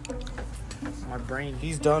 My brain.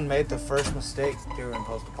 He's done made the first mistake during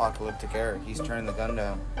post-apocalyptic era. He's turned the gun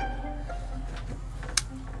down.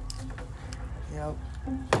 Yep.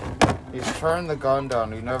 He's turned the gun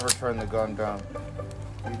down. You never turn the gun down.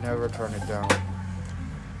 You never turn it down.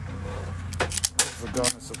 The gun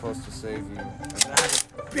is supposed to save you. I have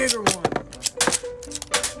a bigger one.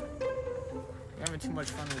 You're having too much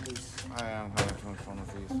fun with these. I am having too much fun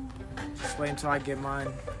with these. Just wait until I get mine.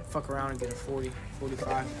 Fuck around and get a 40,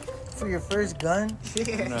 45. For your first gun?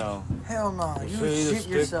 No. Hell no. You You should would either shit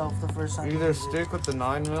stick- yourself the first time. You you either use it. stick with the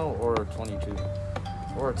 9mm or a 22.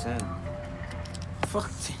 Or a 10. Fuck.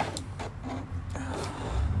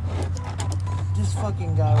 This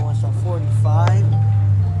fucking guy wants a 45.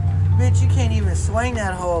 Bitch, you can't even swing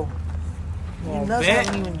that hoe. You Well, nuts bet.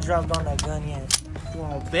 haven't even dropped on that gun yet. You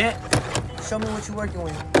want to bet? Show me what you're working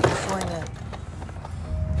with. Swing that.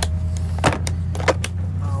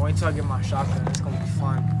 Wait till I get my shotgun. It's gonna be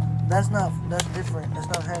fun. That's different. That's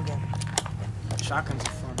not handgun. Shotguns are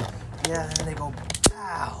fun. Yeah, and they go,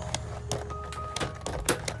 pow.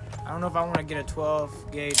 I don't know if I want to get a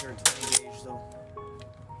 12 gauge or a 20 gauge though.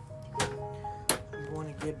 You want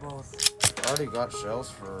to get both. I already got shells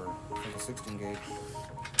for like a 16 gauge.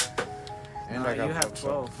 And No, I got you have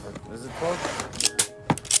buckshot. 12. Is it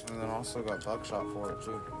 12? And then also got buckshot for it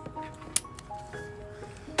too.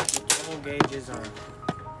 12 gauges are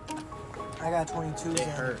I got 22s they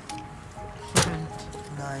and hurt.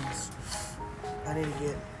 9s. I need to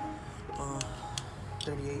get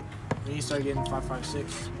 38. Then you start getting 5.56.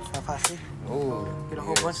 5.56. Oh. Get a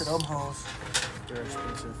whole bunch of them hoes. They're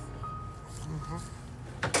expensive.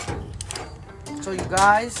 So you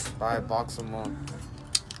guys, Buy a box a month.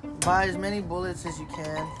 buy as many bullets as you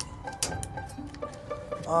can.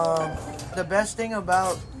 The best thing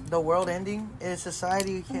about the world ending is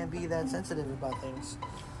society can't be that sensitive about things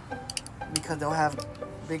because they'll have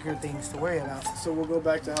bigger things to worry about. So we'll go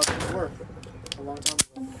back to how things were a long time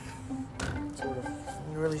ago. Sort of.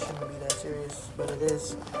 You really shouldn't be that serious, but it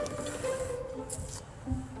is.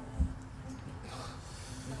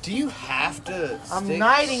 Do you have to I'm stick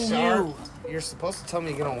knighting sharp? you. You're supposed to tell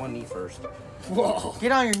me to get on one knee first. Whoa.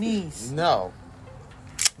 Get on your knees. No.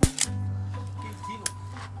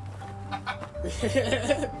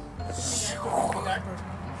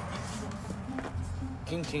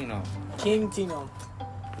 King Tino. King Tino.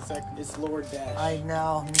 It's Lord Dash. I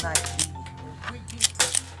now knight thee.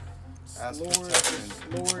 Ask Lord,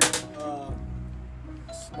 protection. Lord,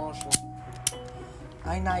 Small Shot.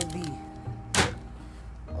 I knight thee.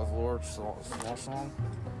 Of Lord Small Song.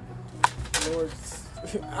 Lord.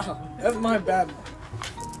 Ow, that's my bad.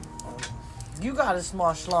 You got a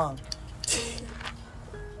small schlong.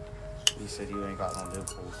 He said you ain't got no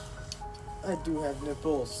nipples. I do have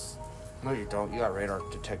nipples. No, you don't. You got radar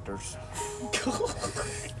detectors.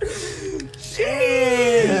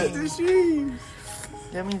 Jeez.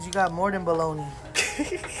 That means you got more than baloney.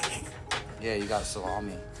 Yeah, you got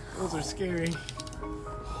salami. Those are scary.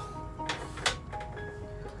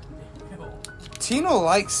 Tino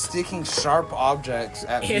likes sticking sharp objects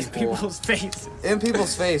at In people. people's faces. In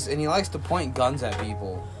people's face, and he likes to point guns at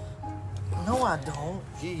people. No, I don't.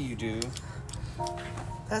 Yeah, you do.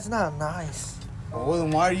 That's not nice. Well,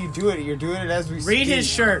 then why do you do it? You're doing it as we Read speak. his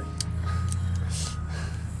shirt.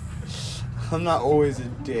 I'm not always a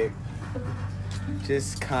dick.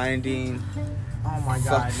 Just kinding. Oh my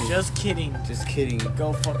god. Fuck you. Just kidding. Just kidding.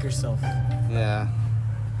 Go fuck yourself. Yeah.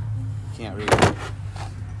 Can't read it.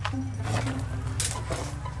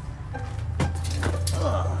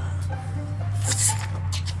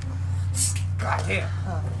 God damn.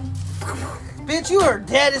 Bitch, you are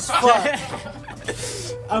dead as fuck.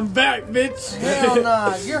 I'm back, bitch. Hell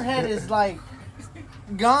nah. Your head is like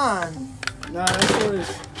gone. Nah, that sword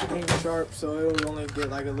is ain't sharp, so it'll only get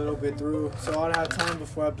like a little bit through. So I'll have time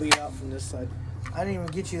before I bleed out from this side. I didn't even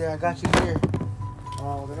get you there. I got you here.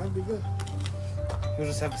 Oh, then I'd be good. He'll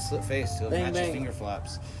just have a slit face to Bang, match bang. his finger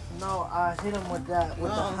flaps. No, I hit him with that.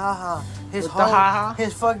 With the haha. His With the whole, ha-ha?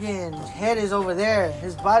 his fucking head is over there.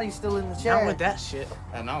 His body's still in the chair. Not with that shit.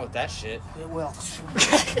 And not with that shit. It will.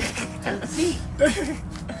 See.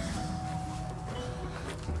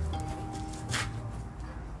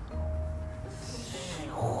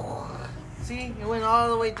 See, it went all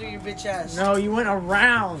the way through your bitch ass. No, you went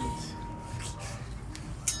around.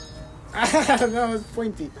 That was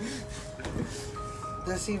pointy.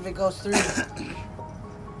 Let's see if it goes through.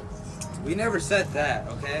 We never said that,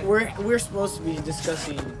 okay? We're supposed to be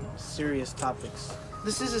discussing serious topics.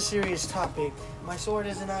 This is a serious topic. My sword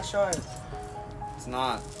isn't that sharp. It's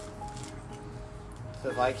not.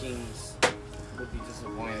 The Vikings would be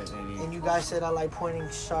disappointed in you. And you guys said I like pointing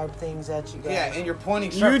sharp things at you guys. Yeah, and you're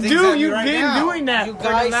pointing sharp You things do. at me You've right been now. doing that. You for the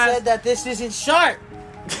guys last- said that this isn't sharp.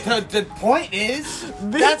 The point is,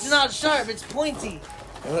 That's not sharp. It's pointy.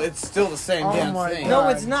 well, it's still the same Oh damn my thing. No,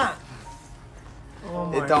 God. it's not.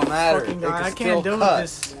 Oh It my don't matter. fucking It God, can I still can't deal cut.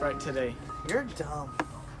 with this right today. You're dumb.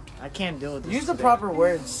 I can't deal with this. Use the today. proper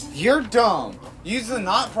words. You're dumb. Use the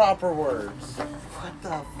not proper words. What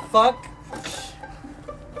the fuck?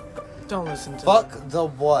 Don't listen to Fuck them. the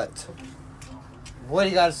what? What do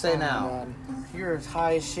you gotta say Oh my now? God. You're as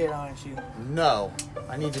high as shit, aren't you? No,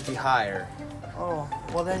 I need to be higher. Oh,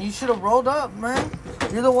 well then you should have rolled up, man.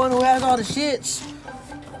 You're the one who has all the shits.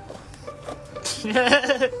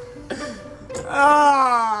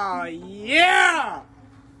 Oh, yeah!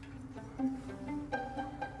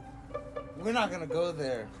 We're not gonna go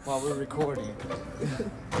there while we're recording.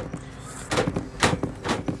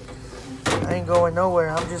 I ain't going nowhere.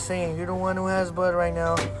 I'm just saying, you're the one who has bud right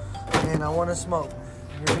now, and I want to smoke.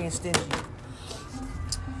 You're being stingy.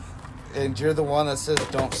 And you're the one that says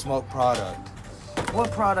don't smoke product.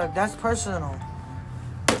 What product? That's personal.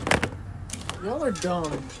 Y'all are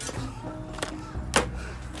dumb.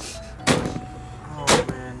 Oh,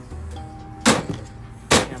 man.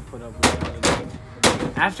 Can't put up with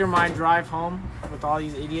that. After my drive home with all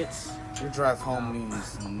these idiots. Your drive home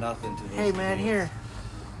means nothing to this. Hey, man, here.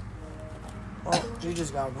 Oh, you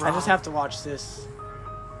just got robbed. I just have to watch this.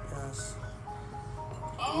 Yes.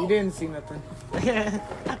 You didn't see nothing.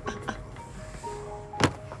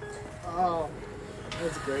 Oh,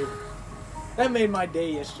 that's great. That made my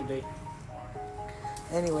day yesterday.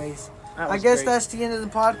 Anyways, That I was guess great. that's the end of the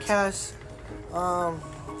podcast.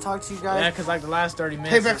 Talk to you guys. Yeah, because like the last 30 Hey,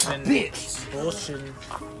 minutes back has been bitch. bullshitting.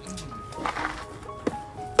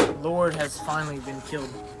 Lord has finally been killed.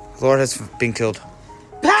 Lord has been killed.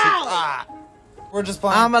 Pow! We're just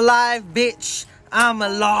playing. I'm alive, bitch. I'm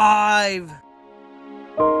alive.